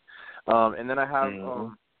over here. And then I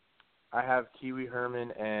have Kiwi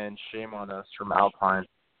Herman and Shame on Us from Alpine.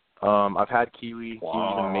 I've had Kiwi.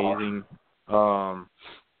 Kiwi's amazing.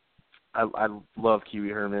 I love Kiwi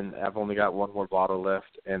Herman. I've only got one more bottle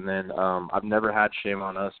left, and then I've never had Shame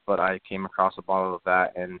on Us, but I came across a bottle of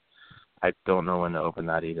that, and I don't know when to open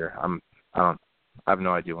that either. I have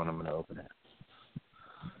no idea when I'm going to open it.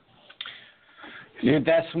 Dude,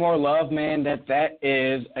 that's S'more Love, man. That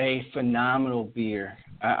is a phenomenal beer.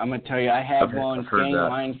 I'm going to tell you, I had one staying in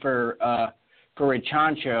line for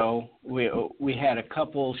Rechancho. We had a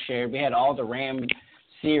couple shared. We had all the Ram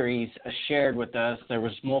series shared with us. There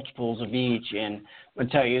was multiples of each, and I'm going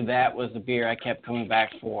to tell you, that was the beer I kept coming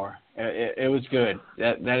back for. It was good.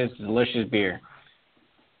 That is a delicious beer.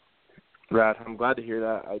 Rad, I'm glad to hear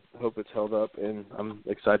that. I hope it's held up, and I'm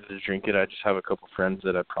excited to drink it. I just have a couple friends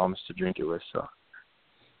that I promised to drink it with. So.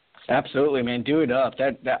 Absolutely, man. Do it up.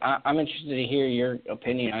 I'm interested to hear your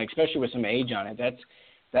opinion, especially with some age on it.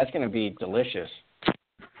 That's going to be delicious.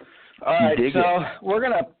 All right, so we're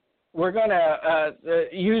gonna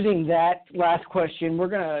using that last question, we're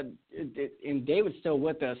gonna, and David's still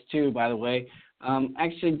with us too, by the way.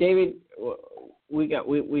 Actually, David,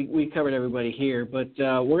 we covered everybody here, but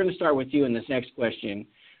we're going to start with you in this next question.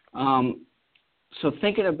 So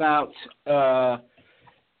thinking about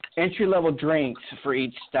entry-level drinks for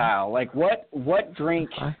each style, like what drink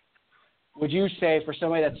would you say for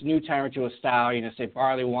somebody that's a new timer to a style, say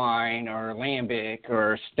barley wine or lambic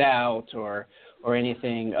or stout or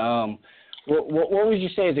anything, what would you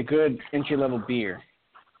say is a good entry-level beer?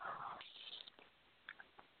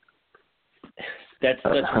 That's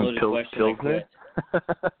such a loaded question.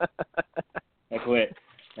 I quit.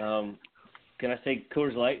 Can I say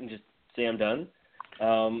Coors Light and just say I'm done?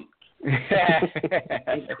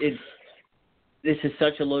 This is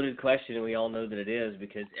such a loaded question, and we all know that it is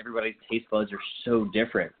because everybody's taste buds are so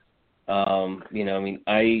different. When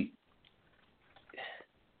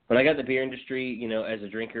I got in the beer industry, as a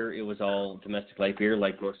drinker, it was all domestic light beer,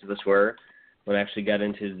 like most of us were. When I actually got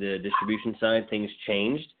into the distribution side, things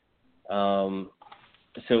changed.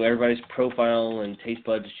 So everybody's profile and taste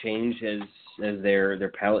buds change as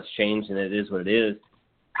their palates change, and it is what it is.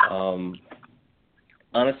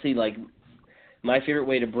 Honestly, like, my favorite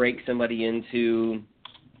way to break somebody into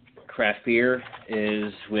craft beer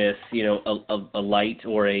is with, a light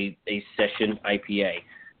or a session IPA.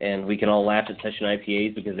 And we can all laugh at session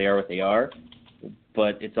IPAs because they are what they are.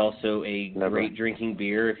 But it's also a great drinking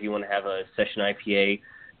beer if you want to have a session IPA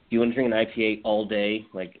you want to drink an IPA all day,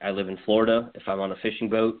 like I live in Florida, if I'm on a fishing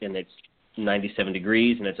boat and it's 97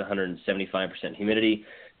 degrees and it's 175% humidity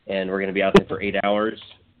and we're going to be out there for 8 hours,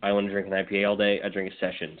 I want to drink an IPA all day, I drink a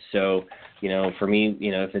session. So, for me,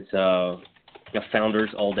 if it's a Founders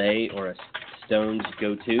all day or a Stones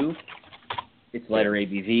go-to, it's lighter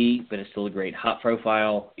ABV, but it's still a great hop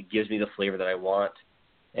profile. It gives me the flavor that I want.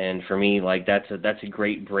 And for me, like that's a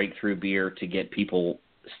great breakthrough beer to get people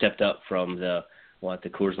stepped up from the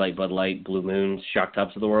Coors Light, Bud Light, Blue Moons, Shock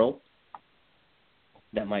Tops of the world.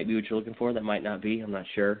 That might be what you're looking for. That might not be. I'm not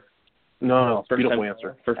sure. No, beautiful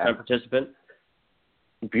answer. First time participant.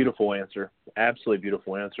 Beautiful answer. Absolutely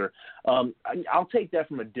beautiful answer. I'll take that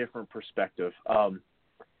from a different perspective.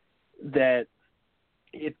 That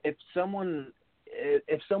if someone's,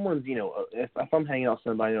 if I'm hanging out with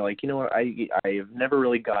somebody and they're like, what, I have never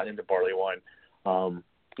really gotten into barley wine.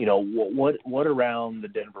 What around the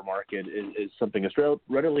Denver market is something that's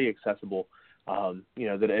readily accessible.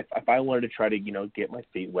 That if I wanted to try to, get my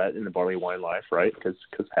feet wet in the barley wine life, right? Because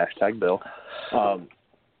 #Bill.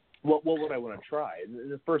 What would I want to try?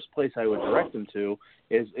 And the first place I would direct them to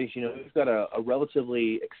is we've got a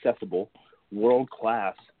relatively accessible,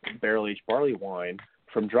 world-class barrel-aged barley wine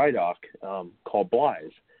from Dry Dock called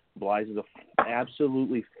Bly's. Bly's is an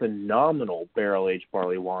absolutely phenomenal barrel-aged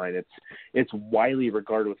barley wine. It's widely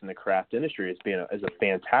regarded within the craft industry as a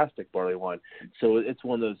fantastic barley wine. So it's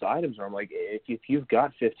one of those items where I'm like, if you've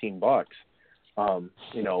got $15,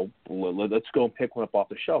 let's go and pick one up off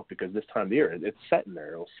the shelf, because this time of the year it's sitting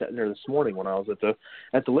there. It was sitting there this morning when I was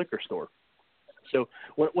at the liquor store. So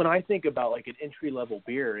when I think about like an entry-level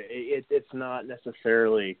beer, it's not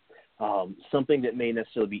necessarily something that may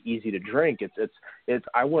necessarily be easy to drink. It's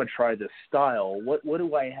I want to try this style. What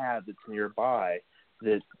do I have that's nearby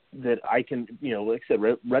that I can, like I said,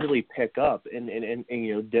 readily pick up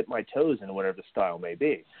and dip my toes into whatever the style may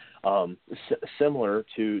be. Similar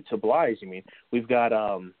to Bly's. We've got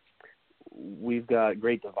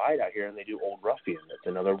Great Divide out here, and they do Old Ruffian. That's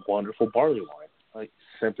another wonderful barley wine. Like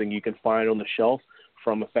something you can find on the shelf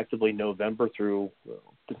from effectively November through,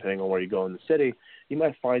 depending on where you go in the city, you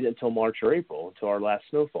might find it until March or April, until our last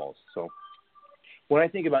snowfalls. So when I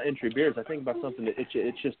think about entry beers, I think about something that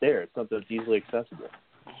it's just there. It's something that's easily accessible.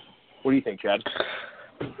 What do you think, Chad?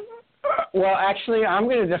 Well, actually, I'm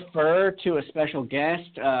going to defer to a special guest.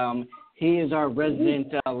 He is our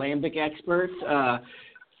resident lambic expert.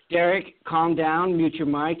 Derek, calm down. Mute your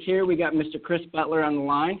mic here. We got Mr. Chris Butler on the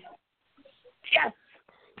line. Yes.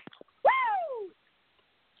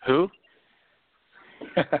 Who?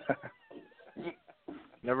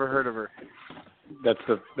 Never heard of her. That's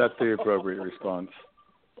the appropriate response.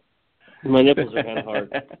 My nipples are kind of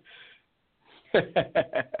hard.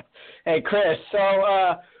 Hey, Chris.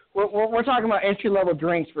 So we're talking about entry-level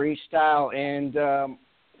drinks for each style, and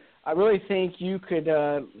I really think you could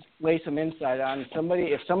lay some insight on somebody.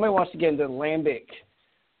 If somebody wants to get into lambic,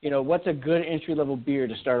 what's a good entry-level beer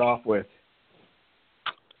to start off with?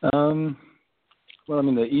 Well,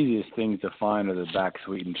 the easiest things to find are the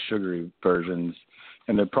back-sweetened sugary versions,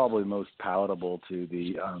 and they're probably most palatable to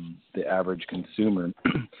the average consumer.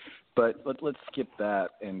 But let's skip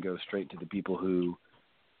that and go straight to the people who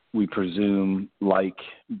we presume like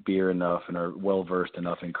beer enough and are well-versed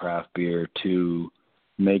enough in craft beer to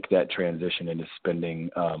make that transition into spending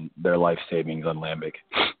their life savings on lambic,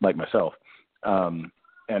 like myself. And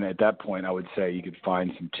at that point, I would say you could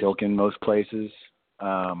find some Tilken most places.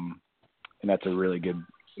 And that's a really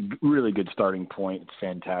good starting point. It's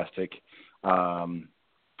fantastic.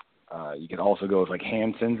 You could also go with like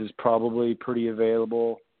Hansen's is probably pretty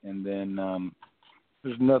available. And then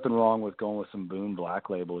there's nothing wrong with going with some Boone Black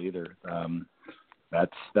Label either.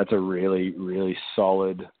 That's a really, really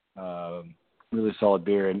solid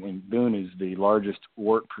beer. And Boone is the largest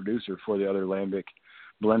wort producer for the other lambic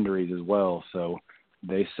blenderies as well. So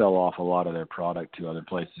they sell off a lot of their product to other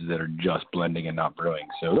places that are just blending and not brewing.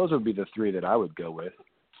 So those would be the three that I would go with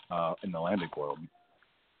in the lambic world.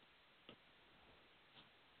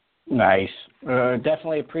 Nice.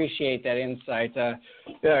 Definitely appreciate that insight.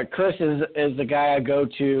 Chris is the guy I go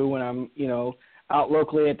to when I'm, out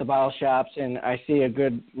locally at the bottle shops and I see a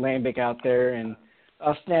good lambic out there, and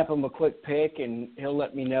I'll snap him a quick pic and he'll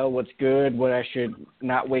let me know what's good, what I should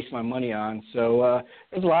not waste my money on. So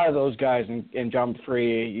there's a lot of those guys in Drama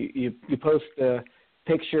Free. You post a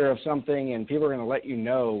picture of something and people are going to let you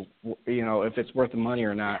know, if it's worth the money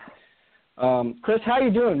or not. Chris, how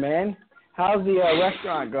you doing, man? How's the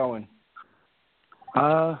restaurant going?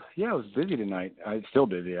 Yeah, it was busy tonight. It's still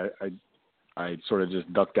busy. I sort of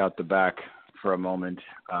just ducked out the back for a moment.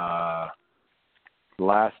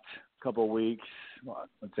 Last couple of weeks,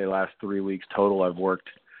 let's say last 3 weeks total, I've worked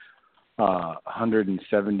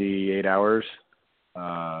 178 hours.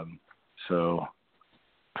 So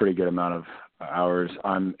pretty good amount of hours.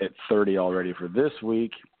 I'm at 30 already for this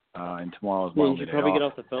week, and tomorrow's my You should probably get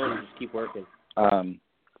off the phone and just keep working.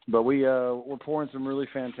 But we're pouring some really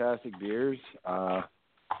fantastic beers.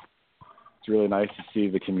 It's really nice to see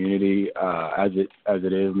the community as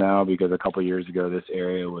it is now, because a couple of years ago this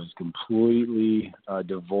area was completely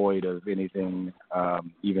devoid of anything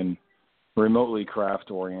even remotely craft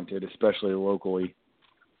oriented, especially locally.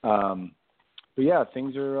 But yeah,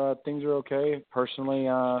 things are okay. Personally,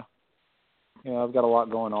 I've got a lot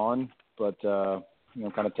going on, but kind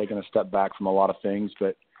of taking a step back from a lot of things.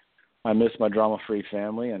 But I miss my drama-free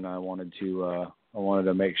family, and I wanted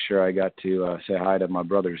to make sure I got to say hi to my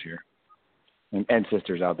brothers here and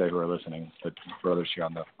sisters out there who are listening, but brothers here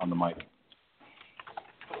on the mic.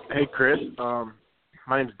 Hey, Chris. My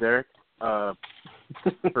name's Derek.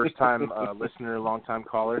 First-time listener, long-time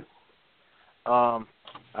caller.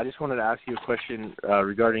 I just wanted to ask you a question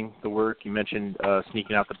regarding the work. You mentioned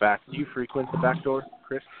sneaking out the back. Do you frequent the back door,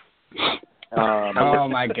 Chris? Oh,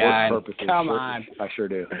 my God. Come on. I sure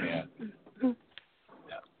do, yeah.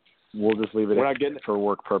 We'll just leave it for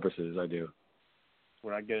work purposes. I do.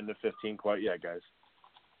 We're not getting to 15 quite yet, guys.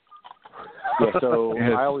 Yeah, so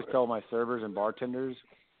I always tell my servers and bartenders,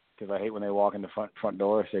 because I hate when they walk in the front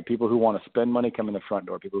door, I say people who want to spend money come in the front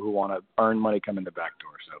door. People who want to earn money come in the back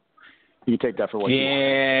door. So you take that for what you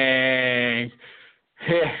want.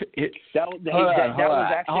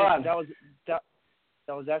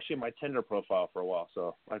 That was actually my Tinder profile for a while,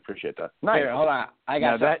 so I appreciate that. Nice. Here, hold on. I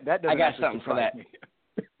got something for that.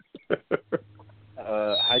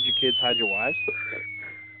 Hide your kids, hide your wives.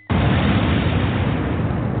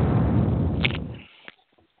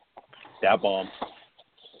 That bomb.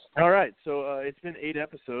 All right, so it's been 8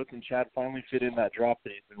 episodes, and Chad finally fit in that drop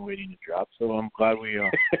that he's been waiting to drop. So I'm glad we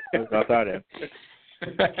got that in.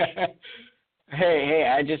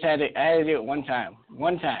 Hey, I just had to do it one time.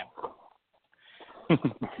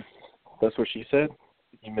 That's what she said?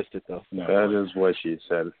 You missed it, though. No, that is what she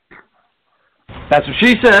said. That's what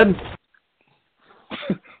she said.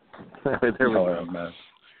 There we go. Man.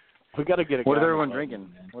 We got to get a What is everyone drinking?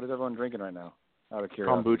 What is everyone drinking right now? Out of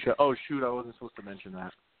curiosity. Kombucha. Oh, shoot, I wasn't supposed to mention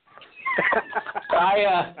that.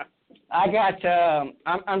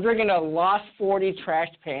 I'm drinking a Lost 40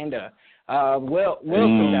 Trashed Panda. Will cooked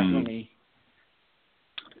that for me.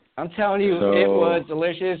 I'm telling you, it was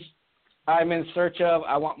delicious. I'm in search of.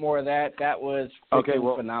 I want more of that. That was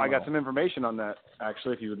phenomenal. I got some information on that,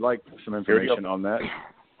 actually, if you would like some information on that.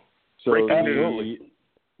 So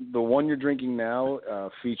the one you're drinking now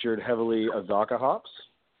featured heavily Azacca hops.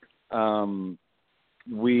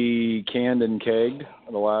 We canned and kegged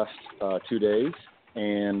the last 2 days,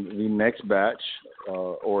 and the next batch,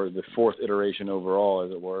 or the fourth iteration overall, as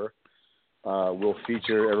it were, will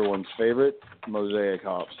feature everyone's favorite Mosaic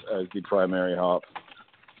hops as the primary hop.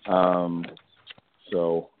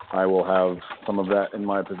 So I will have some of that in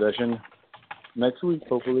my possession next week,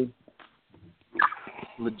 hopefully.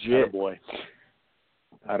 Legit. Attaboy.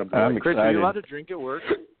 I'm Chris, excited. are you allowed to drink at work?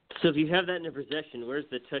 So if you have that in your possession, where's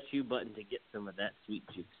the touch you button to get some of that sweet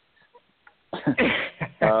juice?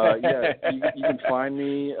 Yeah, you can find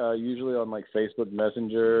me usually on like Facebook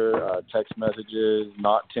Messenger, text messages,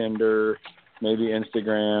 not Tinder, maybe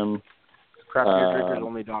Instagram.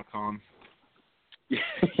 CraftBeerDrinkersOnly.com.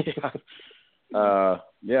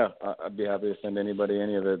 Yeah, I'd be happy to send anybody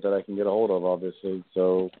any of it that I can get a hold of, obviously.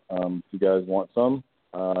 So if you guys want some,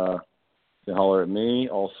 you can holler at me.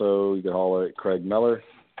 Also, you can holler at Craig Meller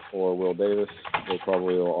or Will Davis. They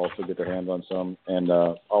probably will also get their hands on some. And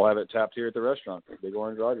I'll have it tapped here at the restaurant, Big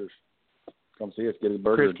Orange Rogers. Come see us, get his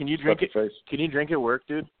burger. Chris, can you drink it? Can you drink at work,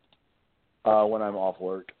 dude? When I'm off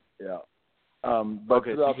work, yeah. But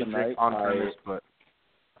okay, throughout so you the can drink night, on premise, but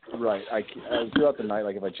right. Throughout the night,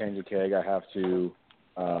 like if I change a keg, I have to,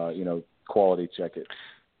 quality check it.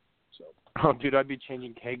 So. Oh, dude, I'd be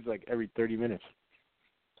changing kegs like every 30 minutes.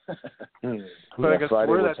 Friday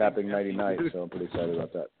was tapping nighty night, so I'm pretty excited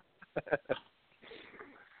about that.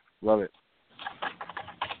 Love it.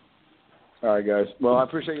 All right, guys. Well, I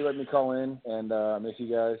appreciate you letting me call in, and I miss you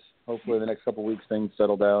guys. Hopefully, the next couple of weeks things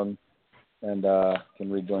settle down, and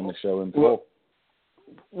can rejoin the show in full.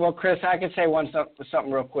 Well, Chris, I can say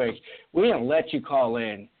something real quick. We didn't let you call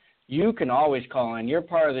in. You can always call in. You're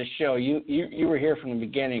part of the show. You were here from the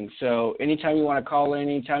beginning. So anytime you want to call in,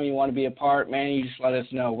 anytime you want to be a part, man, you just let us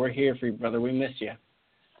know. We're here for you, brother. We miss you.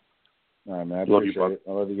 All right, man. I appreciate it.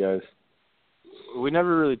 I love you guys. We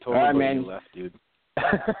never really told you when you left, dude.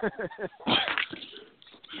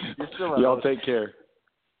 Y'all take care.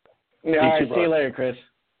 Yeah, all right, see you later, Chris.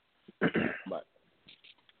 Bye.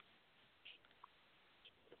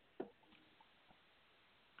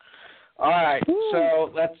 All right,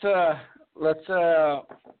 so let's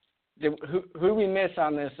who we miss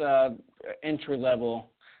on this entry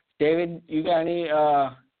level? David, you got any?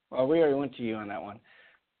 Well, we already went to you on that one.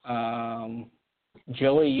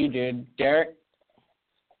 Joey, you did. Derek?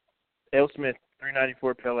 AleSmith,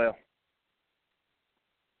 394 Pale Ale.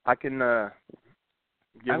 I can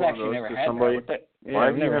give I've one of actually those never to had somebody. that. Yeah, Why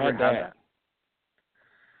I've have you never never had had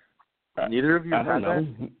that. Neither of you I have don't had know.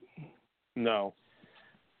 that? No,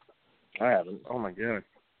 I haven't. Oh my god.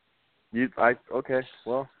 Okay.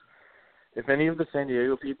 Well, if any of the San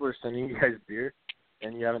Diego people are sending you guys beer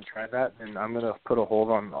and you haven't tried that, then I'm gonna put a hold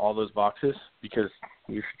on all those boxes because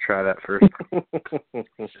you should try that first.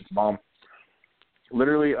 It's bomb.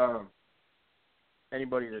 Literally,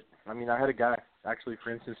 anybody that I had a guy actually,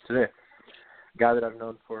 for instance, today, a guy that I've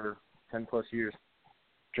known for 10 plus years,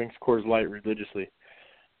 drinks Coors Light religiously.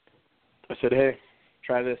 I said, hey,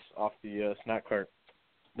 try this off the snack cart.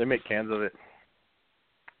 They make cans of it,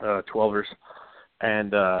 12ers,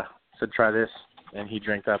 and said, try this, and he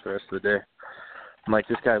drank that the rest of the day. I'm like,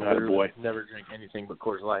 this guy literally never drank anything but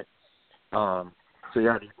Coors Light. So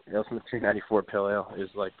yeah, AleSmith 394 Pale Ale is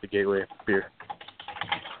like the gateway beer.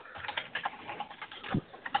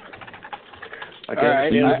 All right, I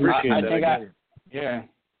think yeah.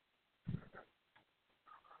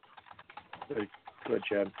 Go ahead,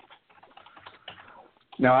 Chad.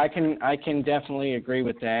 No, I can definitely agree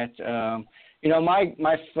with that.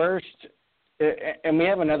 My first, and we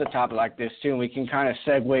have another topic like this too, and we can kind of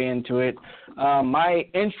segue into it. My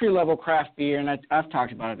entry-level craft beer, and I've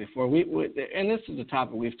talked about it before. And this is a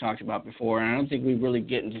topic we've talked about before, and I don't think we really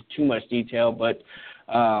get into too much detail, but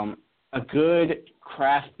a good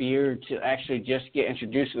craft beer to actually just get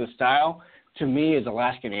introduced to the style, to me, is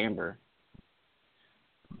Alaskan Amber.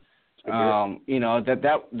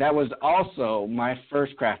 That was also my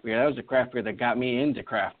first craft beer. That was the craft beer that got me into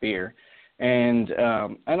craft beer. And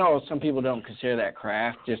I know some people don't consider that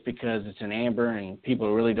craft just because it's an amber and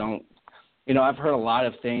people really don't. I've heard a lot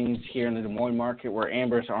of things here in the Des Moines market where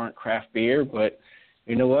ambers aren't craft beer, but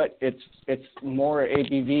you know what? It's more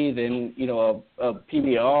ABV than, a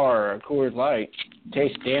PBR or a Coors Light.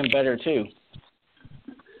 Tastes damn better too.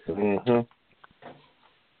 Mm-hmm.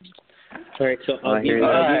 All right, so I'll give you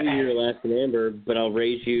your Alaskan Amber, but I'll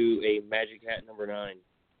raise you a Magic Hat number 9.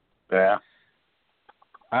 Yeah.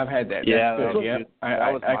 I've had that. Yeah, that's good. Yep.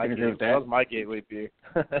 I can agree with that. That was my gateway beer.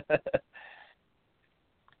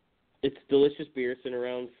 It's delicious beer. It's been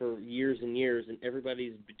around for years and years, and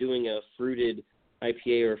everybody's doing a fruited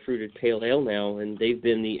IPA or a fruited pale ale now, and they've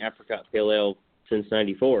been the apricot pale ale since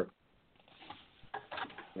 '94.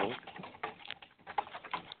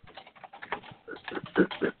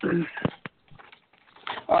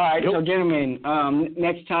 All right, so gentlemen,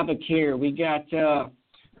 next topic here. We're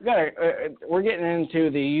getting into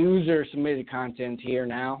the user submitted content here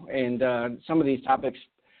now, and some of these topics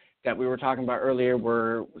that we were talking about earlier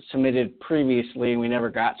were submitted previously, and we never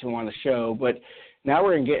got to on the show. But now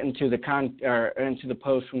we're going to get into into the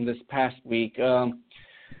post from this past week.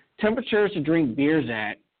 Temperatures to drink beers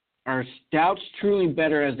at. Are stouts truly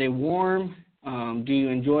better as they warm? Do you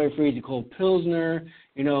enjoy freezing cold Pilsner?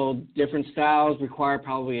 Different styles require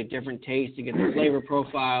probably a different taste to get the flavor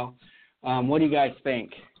profile. What do you guys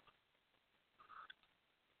think?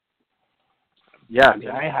 Yeah,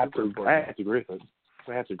 I have to agree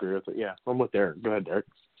with it. Yeah, I'm with Derek. Go ahead, Derek.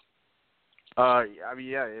 I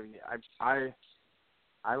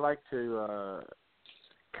like to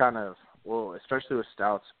kind of, especially with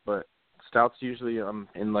stouts, but stouts usually I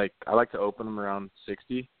like to open them around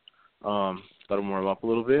 60. Let them warm up a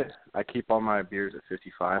little bit. I keep all my beers at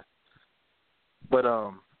 55. But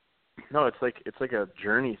no, it's like a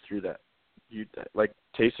journey through that. You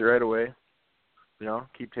taste it right away.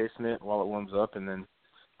 Keep tasting it while it warms up, and then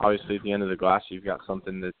obviously at the end of the glass you've got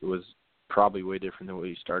something that was probably way different than what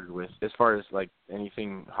you started with. As far as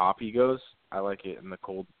anything hoppy goes, I like it in the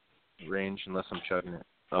cold range unless I'm chugging it.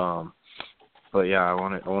 But yeah, I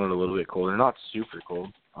want it a little bit colder, not super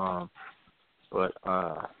cold. But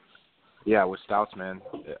yeah, with stouts, man,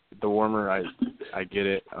 the warmer I get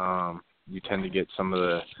it, you tend to get some of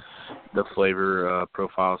the flavor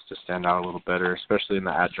profiles to stand out a little better, especially in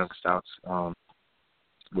the adjunct stouts,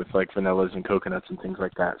 with vanillas and coconuts and things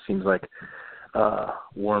like that. Seems like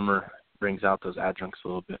warmer brings out those adjuncts a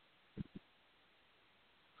little bit.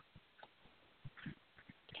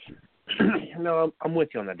 No, I'm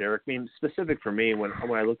with you on that, Derek. I mean, specific for me, when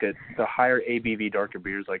I look at the higher ABV darker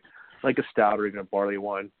beers like a stout or even a barley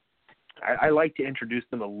wine, I like to introduce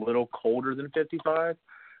them a little colder than 55.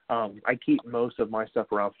 I keep most of my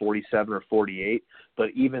stuff around 47 or 48, but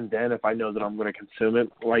even then, if I know that I'm going to consume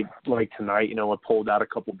it, like tonight, I pulled out a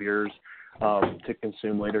couple beers to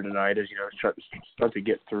consume later tonight as start to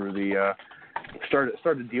get through the start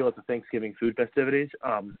to deal with the Thanksgiving food festivities.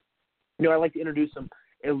 I like to introduce them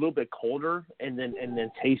a little bit colder and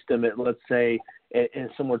then taste them at, let's say, in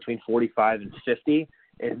somewhere between 45 and 50.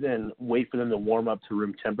 And then wait for them to warm up to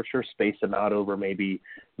room temperature, space them out over maybe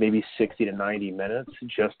 60 to 90 minutes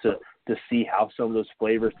just to see how some of those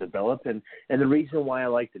flavors develop. And the reason why I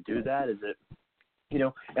like to do that is that,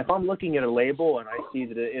 if I'm looking at a label and I see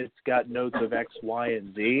that it's got notes of X, Y,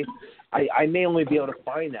 and Z, I may only be able to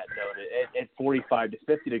find that note at 45 to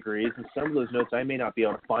 50 degrees, and some of those notes I may not be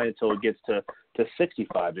able to find until it gets to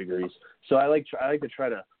 65 degrees. So I like to try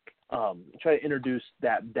to introduce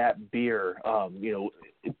that beer,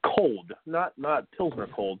 cold, not Pilsner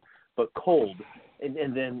cold, but cold,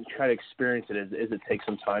 and then try to experience it as it takes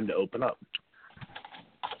some time to open up.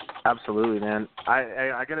 Absolutely, man.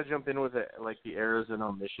 I gotta jump in with like the errors and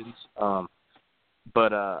omissions.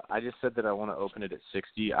 But I just said that I want to open it at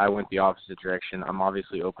 60. I went the opposite direction. I'm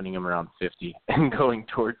obviously opening them around 50 and going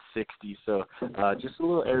towards 60. So just a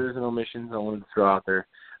little errors and omissions I wanted to throw out there.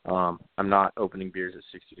 I'm not opening beers at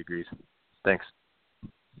 60 degrees. Thanks.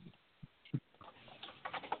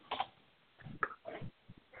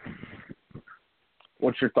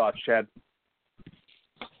 What's your thoughts, Chad?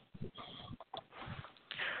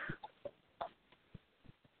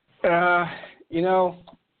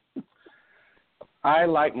 I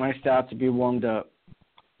like my stout to be warmed up.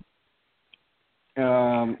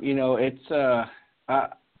 It's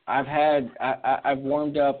I've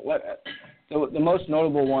warmed up. The most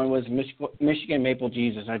notable one was Michigan Maple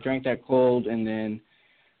Jesus. I drank that cold and then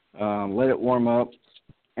let it warm up,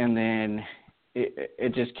 and then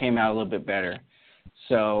it just came out a little bit better.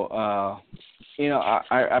 So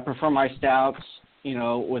I prefer my stouts,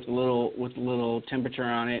 with a little temperature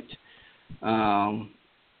on it.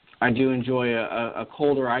 I do enjoy a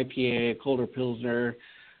colder IPA, a colder Pilsner.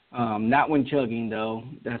 Not when chugging, though.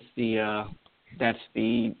 That's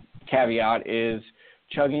the caveat is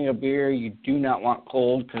chugging a beer you do not want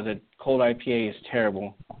cold, because a cold IPA is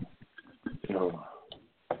terrible.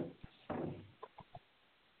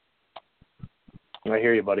 I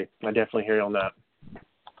hear you, buddy. I definitely hear you on that.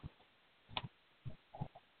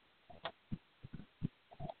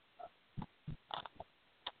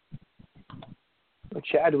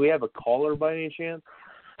 Chad, do we have a caller by any chance?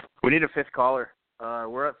 We need a fifth caller.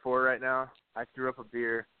 We're at 4 right now. I threw up a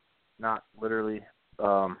beer. Not literally.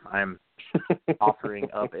 I'm offering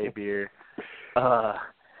up a beer.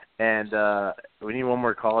 And we need one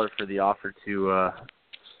more caller for the offer to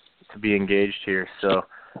be engaged here. So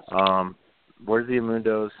where's the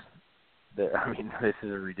Amundos? This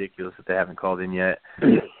is ridiculous that they haven't called in yet.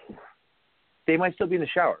 They might still be in the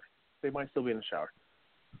shower.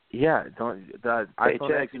 Yeah,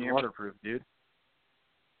 iPhone X is waterproof, dude.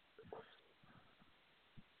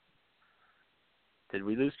 Did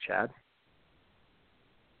we lose Chad?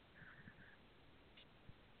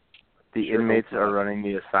 The inmates are running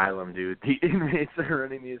the asylum, dude. The inmates are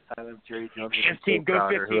running the asylum. Jerry Jones. 15, go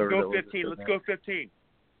 15, go 15. Let's go 15.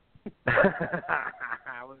 Let's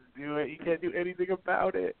do it. You can't do anything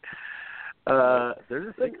about it. There's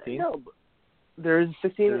a 16. No, there's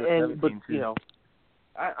 16, and but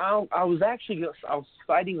I was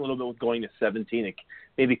fighting a little bit with going to 17 and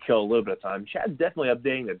maybe kill a little bit of time. Chad's definitely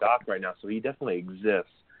updating the doc right now, so he definitely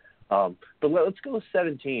exists. But let's go with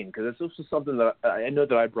 17, because this was something that I know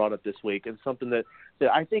that I brought up this week, and something that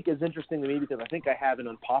I think is interesting to me, because I think I have an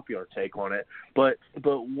unpopular take on it. But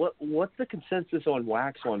what's the consensus on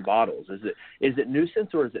wax on bottles? Is it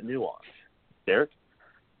nuisance or is it nuance? Derek?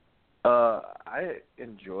 I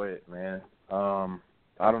enjoy it, man.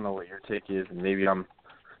 I don't know what your take is, and maybe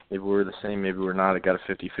we're the same, maybe we're not. I got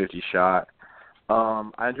a 50-50 shot.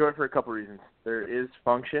 I enjoy it for a couple reasons. There is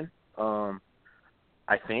function.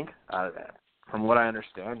 I think, from what I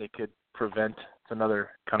understand, it could prevent, it's another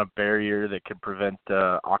kind of barrier that could prevent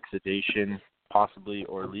oxidation, possibly,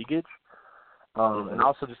 or leakage. And I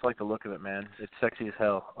also just like the look of it, man. It's sexy as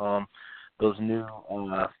hell. Those new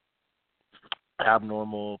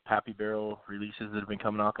abnormal Pappy Barrel releases that have been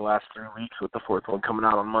coming out the last 3 weeks, with the fourth one coming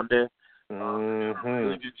out on Monday.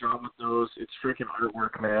 Really good job with those. It's freaking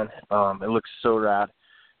artwork, man. It looks so rad.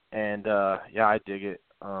 And, yeah, I dig it.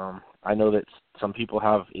 I know that some people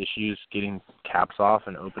have issues getting caps off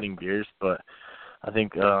and opening beers, but I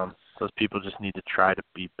think those people just need to try to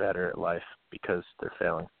be better at life, because they're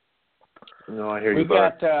failing. No, I hear you,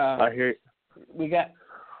 bud. I hear you. We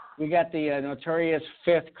got the notorious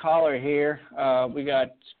fifth caller here. We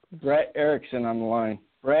got Brett Erickson on the line.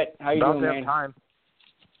 Brett, how you doing, man? Time.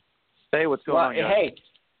 Hey, what's going on, guys? Hey,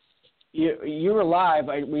 you were live.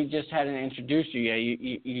 We just hadn't introduced you yet.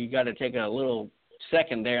 You got to take a little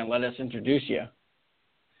second there and let us introduce you.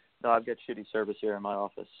 No, I've got shitty service here in my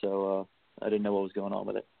office, so I didn't know what was going on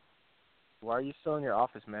with it. Why are you still in your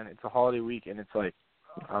office, man? It's a holiday week, and it's like,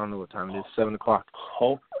 I don't know what time it is, 7 o'clock.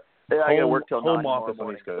 Yeah, I got to work till 9 home office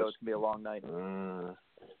tomorrow morning, on East Coast. so it's going to be a long night.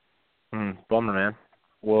 Bummer, man.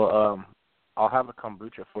 Well, I'll have a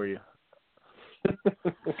kombucha for you.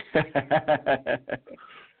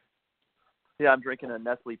 Yeah, I'm drinking a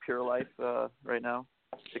Nestle Pure Life right now.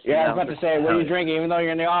 Yeah, I was about to say, what are you drinking? Even though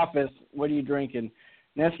you're in the office, what are you drinking?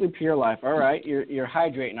 Nestle Pure Life. All right, you're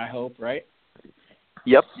hydrating, I hope, right?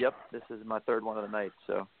 Yep. This is my third one of the night,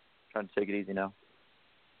 so trying to take it easy now.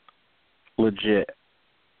 Legit.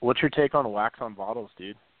 What's your take on wax on bottles,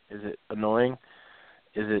 dude? Is it annoying?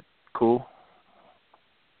 Is it cool?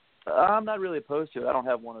 I'm not really opposed to it. I don't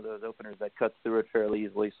have one of those openers that cuts through it fairly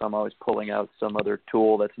easily, so I'm always pulling out some other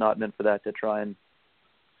tool that's not meant for that to try and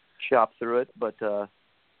chop through it. But,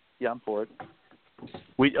 yeah, I'm for it.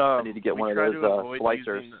 I need to get one of those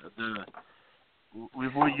slicers. We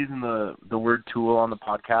avoid using the word tool on the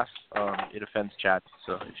podcast. It offends Chad,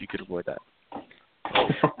 so if you could avoid that.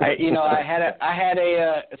 I had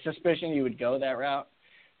a suspicion you would go that route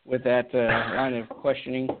with that line of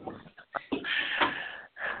questioning.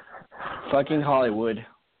 Fucking Hollywood.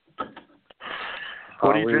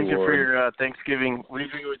 What are you drinking for your Thanksgiving? What are you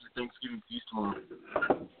drinking with your Thanksgiving feast tomorrow?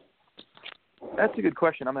 That's a good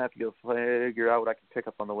question. I'm going to have to go figure out what I can pick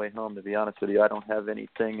up on the way home, to be honest with you. I don't have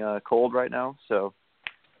anything cold right now, so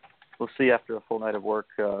we'll see after a full night of work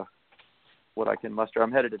what I can muster.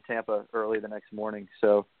 I'm headed to Tampa early the next morning,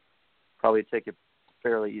 so probably take it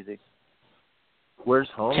fairly easy. Where's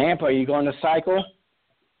home? Tampa, are you going to Cycle?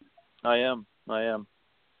 I am.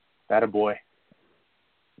 Attaboy.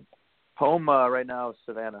 Home right now is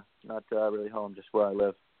Savannah. Not really home, just where I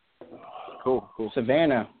live. Cool.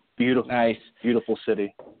 Savannah. Beautiful. Nice. Beautiful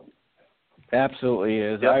city. Absolutely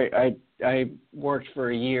is. Yep. I worked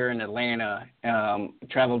for a year in Atlanta,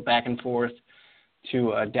 traveled back and forth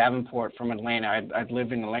to Davenport from Atlanta. I'd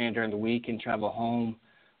live in Atlanta during the week and travel home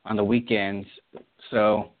on the weekends.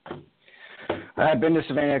 So I've been to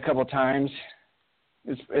Savannah a couple of times.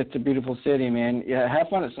 It's a beautiful city, man. Yeah, have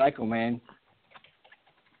fun at Cycle, man.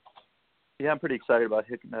 Yeah, I'm pretty excited about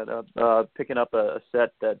picking up a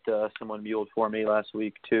set that someone muled for me last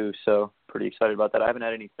week, too. So pretty excited about that. I haven't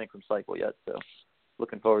had anything from Cycle yet, so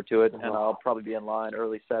looking forward to it. And I'll probably be in line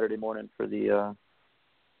early Saturday morning for the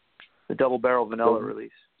Double Barrel Vanilla release.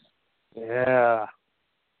 Yeah.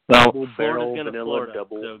 Double Barrel Vanilla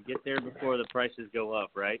Double. So get there before the prices go up,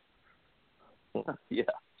 right? Yeah.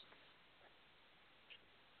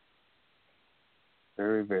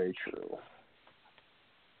 Very, very true.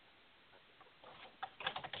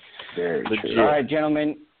 All right,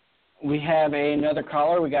 gentlemen, we have another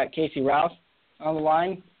caller. We got Casey Ralph on the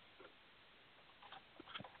line.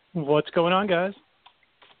 What's going on, guys?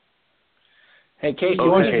 Hey, Casey,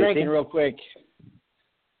 what are you drinking real quick?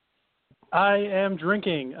 I am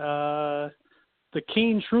drinking the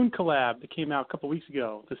Kane Shroon collab that came out a couple weeks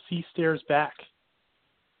ago, the Sea Stares Back.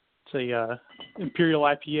 It's a Imperial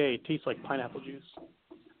IPA. It tastes like pineapple juice.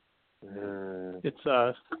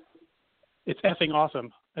 It's effing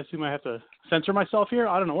awesome. I assume I have to censor myself here.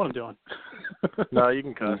 I don't know what I'm doing. No, you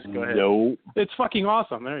can cuss. Go ahead. No. It's fucking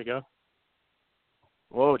awesome. There you go.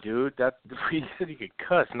 Whoa, dude. You said you could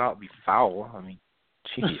cuss, not be foul. I mean,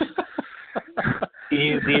 jeez.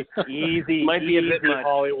 Easy. Might be a bit much.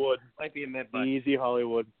 Hollywood. Might be a bit much. Easy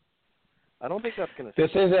Hollywood. I don't think that's gonna.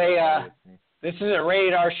 This is a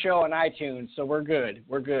rated R show on iTunes, so we're good.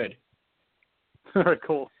 We're good. All right,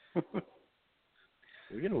 cool. Are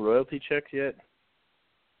we getting royalty checks yet?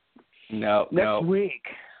 No. Next week.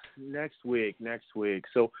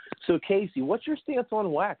 So Casey, what's your stance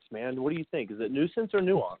on wax, man? What do you think? Is it nuisance or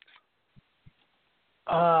nuance?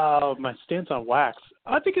 My stance on wax.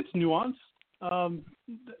 I think it's nuance.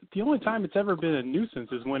 The only time it's ever been a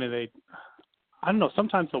nuisance is when I don't know,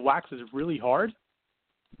 sometimes the wax is really hard.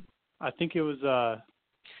 I think it was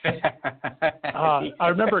I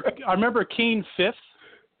remember Kane 5th.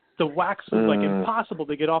 The wax was like impossible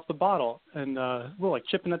to get off the bottle, and we're like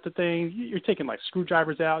chipping at the thing. You're taking like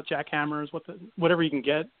screwdrivers out, jackhammers, whatever you can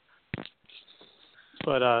get.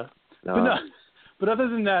 But other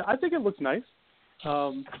than that, I think it looks nice.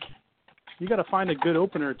 You got to find a good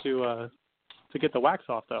opener to get the wax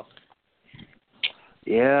off, though.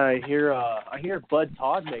 Yeah, I hear Bud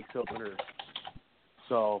Todd makes openers,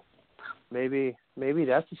 so maybe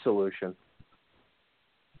that's the solution.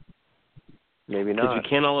 Maybe not. Because we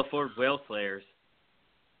can't all afford whale slayers.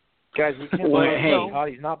 Guys, we can't Well, blame hey. Todd.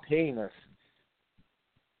 He's not paying us.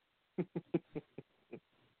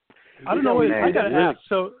 I don't know what I got to Really? ask.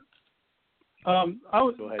 So, Go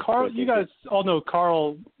ahead. Carl, Go you ahead. guys all know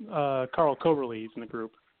Carl Coverly. He's in the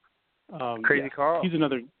group. Crazy Carl. He's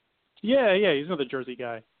another. Yeah, he's another Jersey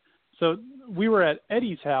guy. So we were at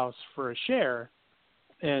Eddie's house for a share,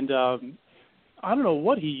 and I don't know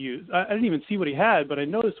what he used. I didn't even see what he had, but I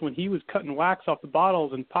noticed when he was cutting wax off the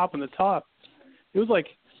bottles and popping the top, it was like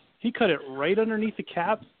he cut it right underneath the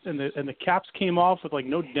caps, and the caps came off with like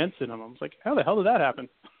no dents in them. I was like, how the hell did that happen?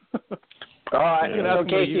 All right, Yeah. so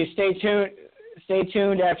Casey, stay tuned. Stay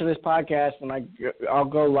tuned after this podcast, and I'll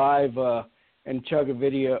go live and chug a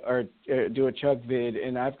video or do a chug vid,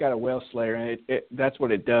 and I've got a whale slayer, and that's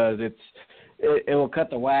what it does. It will cut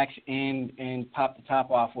the wax and pop the top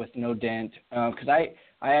off with no dent. Because I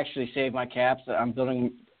actually saved my caps. I'm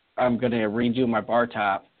going to redo my bar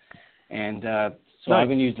top, and so I'm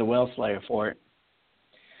going to use the whale slayer for it.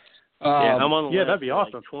 Yeah, I'm on the list that'd be for,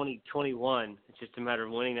 awesome. Like 2021. It's just a matter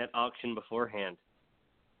of winning that auction beforehand.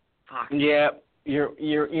 Fuck. Yeah,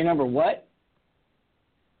 you're number what?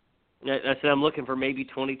 I said I'm looking for maybe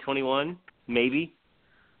 2021, maybe.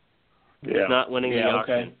 Yeah. It's not winning the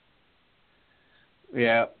auction. Okay.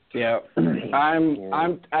 Yeah.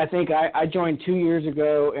 I think I joined 2 years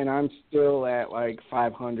ago, and I'm still at like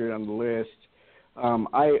 500 on the list.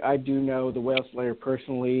 I do know the Whale Slayer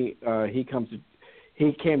personally. He came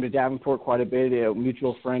to Davenport quite a bit. A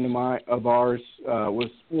mutual friend of ours was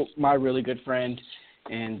my really good friend,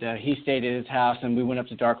 and he stayed at his house, and we went up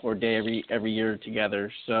to Dark Lord Day every year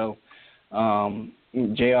together. So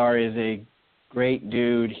JR is a great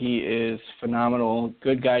dude. He is phenomenal.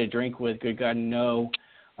 Good guy to drink with. Good guy to know.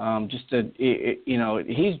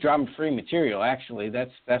 He's drama-free material. Actually,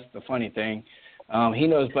 that's the funny thing. He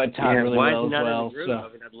knows Bud Todd really well as well. In the group? So. I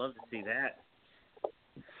mean, I'd love to see that.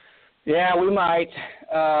 Yeah, we might.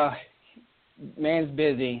 Man's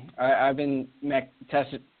busy. I've been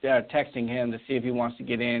texting him to see if he wants to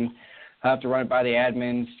get in. I'll have to run it by the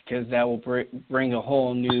admins because that will bring a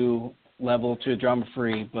whole new level to Drama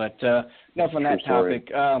Free. But enough on that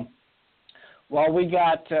topic. While we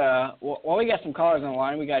got some callers on the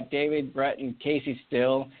line, we got David, Brett, and Casey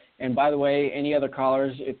still. And by the way, any other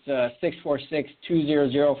callers, it's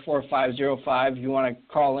 646-200-4505. If you want to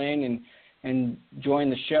call in and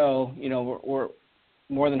join the show, we're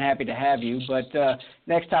more than happy to have you. But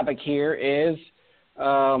next topic here is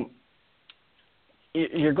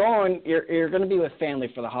you're going to be with family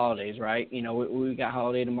for the holidays, right? We got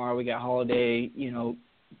holiday tomorrow. We got holiday,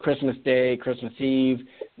 Christmas Day, Christmas Eve,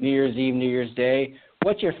 New Year's Eve, New Year's Day.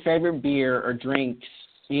 What's your favorite beer or drinks?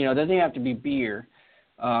 It doesn't have to be beer.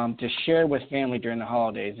 To share with family during the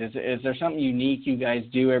holidays. Is there something unique you guys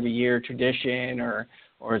do every year, tradition, or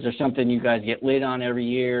is there something you guys get lit on every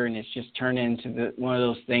year and it's just turned into one of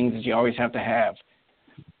those things that you always have to have?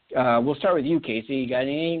 We'll start with you, Casey. You got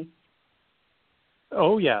anything?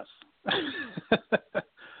 Oh, yes.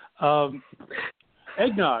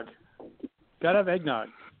 Eggnog. Got to have eggnog.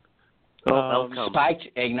 Spiked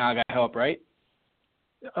eggnog, I hope, right?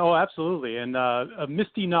 Oh, absolutely. And a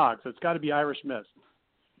misty nog, so it's got to be Irish mist.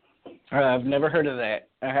 I've never heard of that.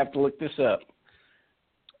 I have to look this up.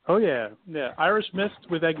 Oh, yeah. Irish mist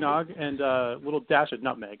with eggnog and a little dash of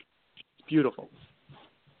nutmeg. It's beautiful.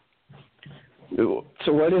 So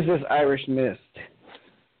what is this Irish mist?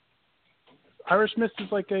 Irish mist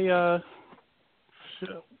is like a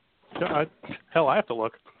hell, I have to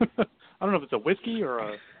look. I don't know if it's a whiskey or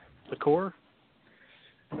a liqueur.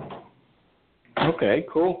 Okay,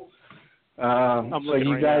 cool. So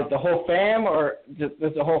you guys, the whole fam, or does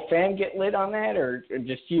the whole fam get lit on that, or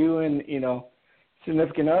just you and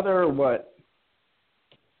significant other, or what?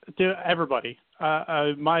 Dude, everybody.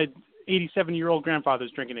 My 87-year-old grandfather's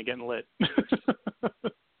drinking and getting lit.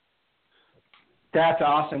 That's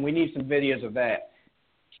awesome. We need some videos of that.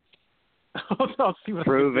 I'll see what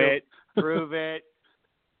Prove I can it. Prove it.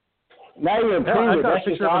 Not even prove it. I've got That's a picture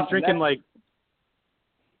just of him awesome. drinking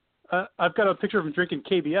I've got a picture of him drinking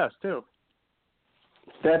KBS too.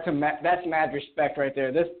 That's mad respect right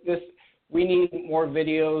there. This we need more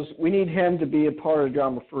videos. We need him to be a part of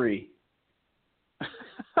Drama Free. I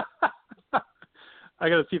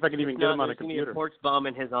got to see if I can even get him on a computer. A porch bomb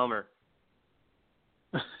in his Hummer.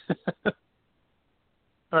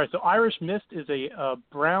 All right, so Irish Mist is a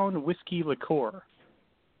brown whiskey liqueur,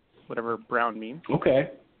 whatever brown means.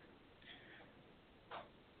 Okay.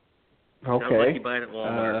 Sounds like you buy it at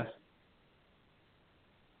Walmart.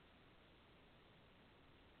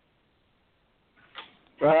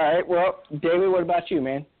 All right. Well, David, what about you,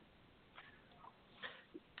 man?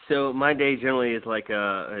 So my day generally is like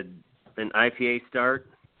an IPA start,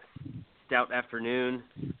 stout afternoon,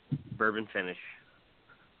 bourbon finish.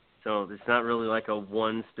 So it's not really like a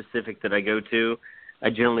one specific that I go to. I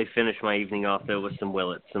generally finish my evening off, though, with some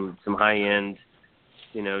Willet, some high-end,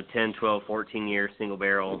 10, 12, 14-year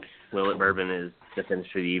single-barrel Willet bourbon is the finish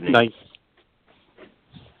for the evening. Nice.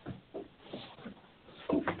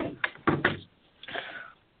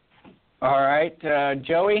 All right,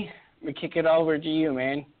 Joey, we kick it over to you,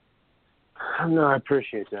 man. No, I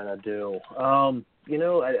appreciate that. I do.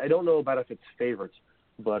 I don't know about if it's favorites,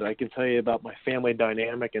 but I can tell you about my family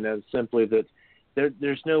dynamic, and that's simply that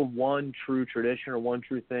there's no one true tradition or one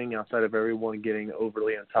true thing outside of everyone getting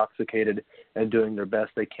overly intoxicated and doing their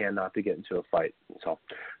best they can not to get into a fight. So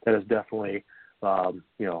that is definitely, a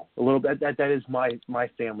little bit. That is my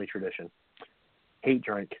family tradition. Hate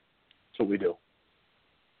drink. That's what we do.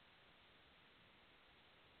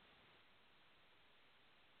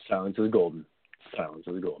 Silence is golden. Silence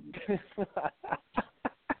is golden.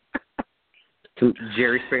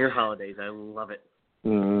 Jerry Springer holidays. I love it.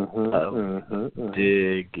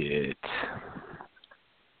 Dig it.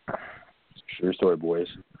 True story, boys.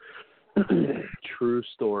 True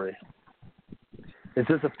story. Is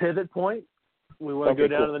this a pivot point? We want to go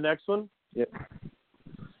down to the next one? Yep.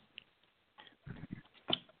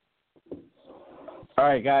 All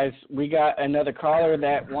right, guys. We got another caller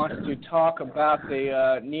that wants to talk about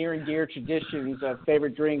the near and dear traditions of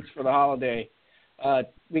favorite drinks for the holiday.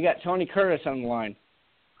 We got Tony Curtis on the line.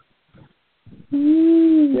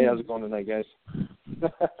 Hey, how's it going tonight, guys?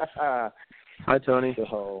 Hi, Tony.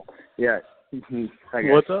 So, yeah. Hi,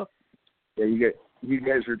 guys. What's up? Yeah, you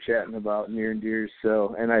guys were chatting about near and dear,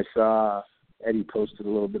 and I saw Eddie posted a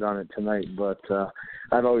little bit on it tonight, but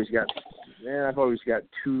I've always got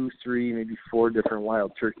 2, 3, maybe 4 different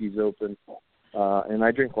wild turkeys open, and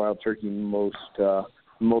I drink wild turkey most of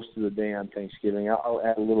the day on Thanksgiving. I'll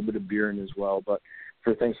add a little bit of beer in as well, but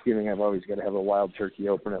for Thanksgiving, I've always got to have a wild turkey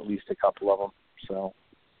open, at least a couple of them. So,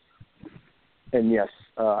 and yes,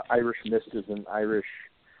 Irish Mist is an Irish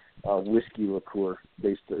whiskey liqueur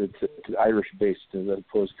based. It's Irish based as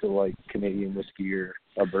opposed to like Canadian whiskey or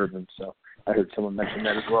a bourbon. So I heard someone mention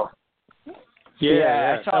that as well.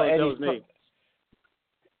 Yeah, I saw that Eddie's was me.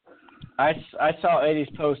 I saw Eddie's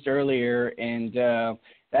post earlier, and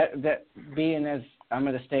that being as I'm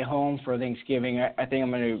going to stay home for Thanksgiving, I think I'm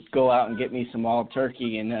going to go out and get me some wild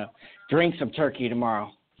turkey and drink some turkey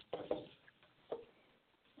tomorrow.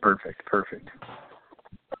 Perfect.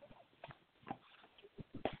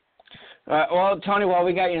 Well, Tony, while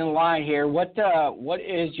we got you in the line here, what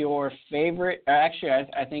is your favorite? Actually,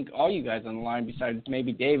 I think all you guys on the line, besides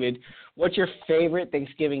maybe David, what's your favorite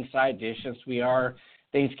Thanksgiving side dish? Since we are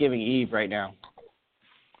Thanksgiving Eve right now.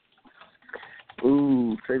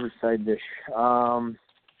 Ooh, favorite side dish.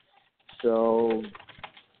 So,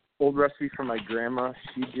 old recipe from my grandma.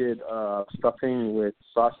 She did stuffing with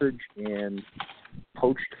sausage and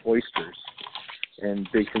poached oysters, and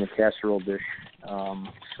baked in a casserole dish.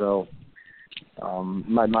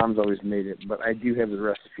 My mom's always made it, but I do have the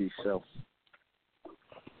recipe. So.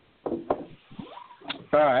 All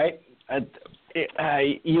right.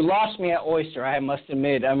 You lost me at oyster, I must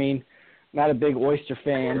admit. I mean, not a big oyster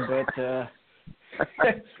fan, but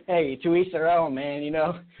hey, to each their own, man,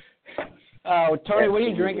 Tony, what are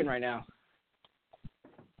you drinking right now?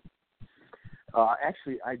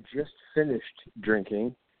 Actually, I just finished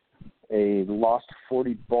drinking a Lost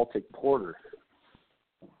 40 Baltic Porter.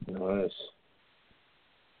 Nice.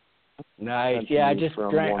 Yeah, I just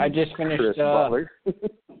finished. Chris Butler.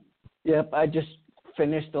 Yep, I just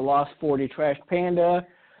finished the Lost 40 Trash Panda.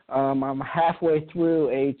 I'm halfway through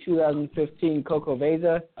a 2015 Coco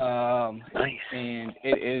Vesa. Nice. And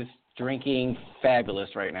it is drinking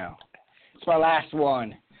fabulous right now. It's my last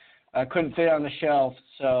one. I couldn't fit it on the shelf,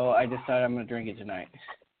 so I decided I'm going to drink it tonight.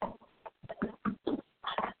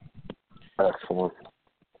 Excellent.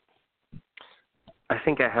 I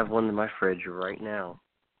think I have one in my fridge right now.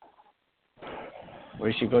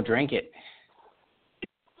 We should go drink it.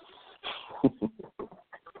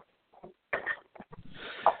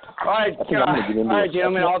 All right,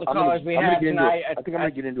 gentlemen, all the callers we have tonight. I think I'm going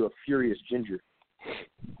to get into a Furious Ginger.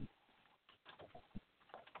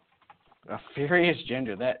 A Furious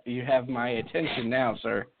Ginger. That you have my attention now,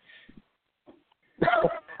 sir.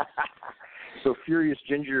 So Furious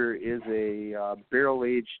Ginger is a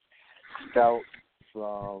barrel-aged stout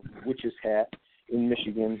from Witch's Hat in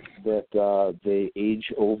Michigan that they age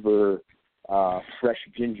over fresh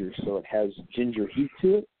ginger, so it has ginger heat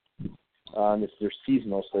to it. And they're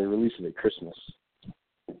seasonal, so they release it at Christmas.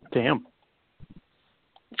 Damn.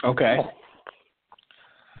 Okay.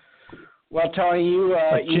 Well, Tony, you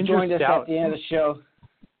joined us at the end of the show.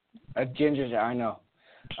 Ginger, I know.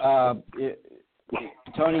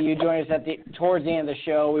 Tony, you joined us towards the end of the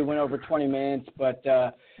show. We went over 20 minutes, but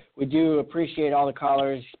we do appreciate all the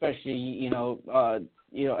callers, especially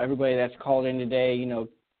everybody that's called in today.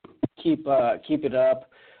 Keep it up.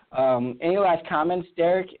 Any last comments,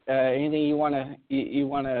 Derek? Anything you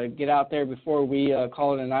wanna get out there before we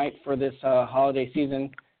call it a night for this holiday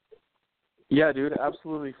season? Yeah, dude,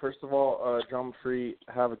 absolutely. First of all, drama free.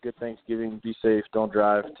 Have a good Thanksgiving. Be safe. Don't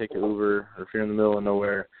drive. Take an Uber. Or if you're in the middle of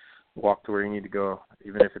nowhere, walk to where you need to go.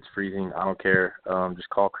 Even if it's freezing, I don't care. Just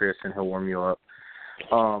call Chris and he'll warm you up.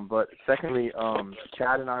 But secondly,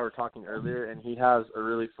 Chad and I were talking earlier, and he has a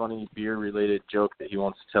really funny beer-related joke that he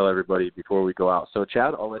wants to tell everybody before we go out. So,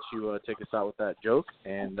 Chad, I'll let you take us out with that joke,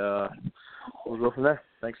 and we'll go from there.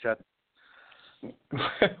 Thanks, Chad.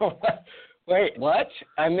 Wait, what?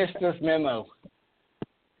 I missed this memo.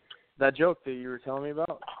 That joke that you were telling me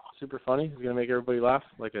about, super funny. It's going to make everybody laugh,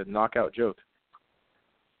 like a knockout joke.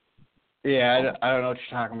 Yeah, I don't know what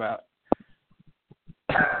you're talking about.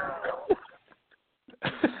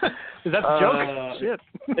 Is that the joke? Shit.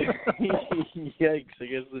 Yikes, I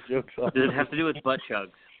guess the joke's on. Does it have to do with butt chugs?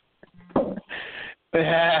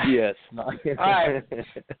 Yes. All right.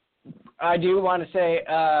 I do want to say,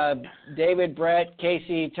 David, Brett,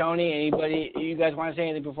 Casey, Tony, anybody, you guys want to say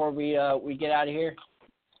anything before we get out of here?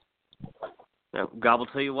 No, gobble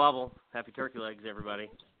till you wobble. Happy turkey legs, everybody.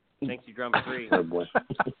 Thanks, you Drama Free. Attaboy.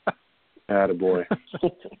 Attaboy.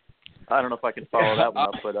 I don't know if I can follow that one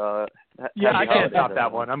up, but yeah, I can't top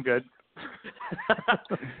that one. I'm good.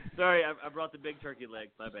 Sorry, I brought the big turkey leg.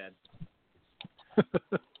 My bad.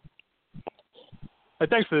 Hey,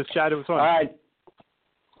 thanks for this, Chad. It was fun. All right.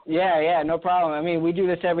 Yeah, no problem. I mean, we do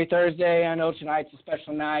this every Thursday. I know tonight's a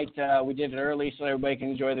special night. We did it early so everybody can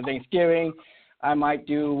enjoy the Thanksgiving. I might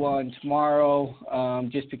do one tomorrow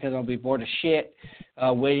just because I'll be bored of shit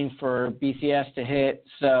waiting for BCS to hit.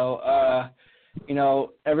 So,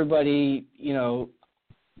 everybody,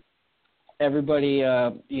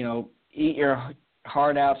 eat your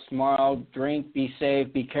heart out tomorrow. Drink, be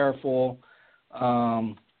safe, be careful.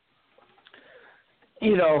 Do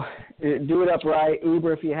it upright.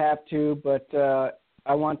 Uber if you have to. But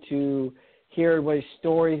I want to hear everybody's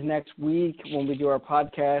stories next week when we do our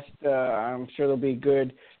podcast. I'm sure there'll be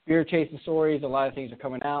good beer chasing stories. A lot of things are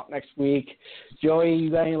coming out next week. Joey, you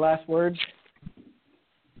got any last words?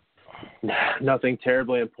 Nothing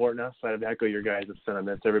terribly important outside of echo your guys'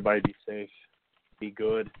 sentiments. Everybody be safe, be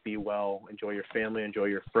good, be well, enjoy your family, enjoy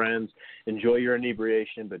your friends, enjoy your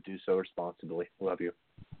inebriation, but do so responsibly. Love you.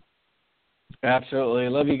 Absolutely.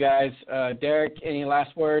 Love you guys. Derek, any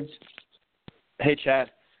last words? Hey,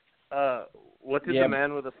 Chad. What did the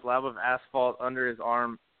man with a slab of asphalt under his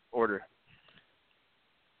arm order?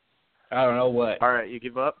 I don't know what. All right, you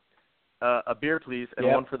give up? A beer, please, and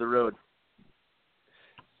one for the road.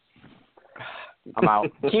 I'm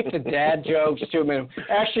out. Keep the dad jokes to a minimum.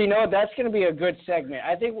 Actually, no, that's going to be a good segment.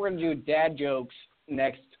 I think we're going to do dad jokes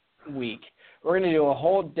next week. We're going to do a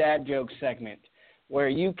whole dad joke segment where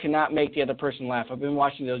you cannot make the other person laugh. I've been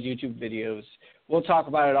watching those YouTube videos. We'll talk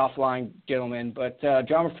about it offline, gentlemen. But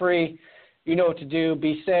drama free, you know what to do.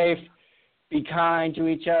 Be safe. Be kind to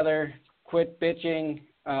each other. Quit bitching.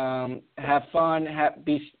 Have fun.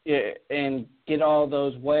 And get all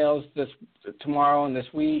those whales tomorrow and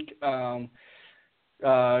this week.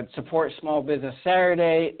 Support Small Business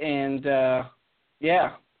Saturday. And,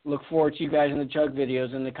 look forward to you guys in the Chug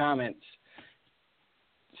videos in the comments.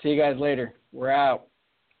 See you guys later. We're out.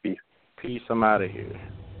 Peace. I'm out of here.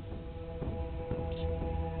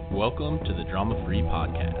 Welcome to the Drama Free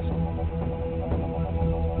Podcast.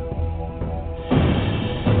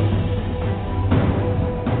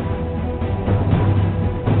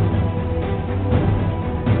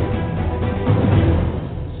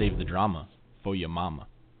 Save the drama for your mama.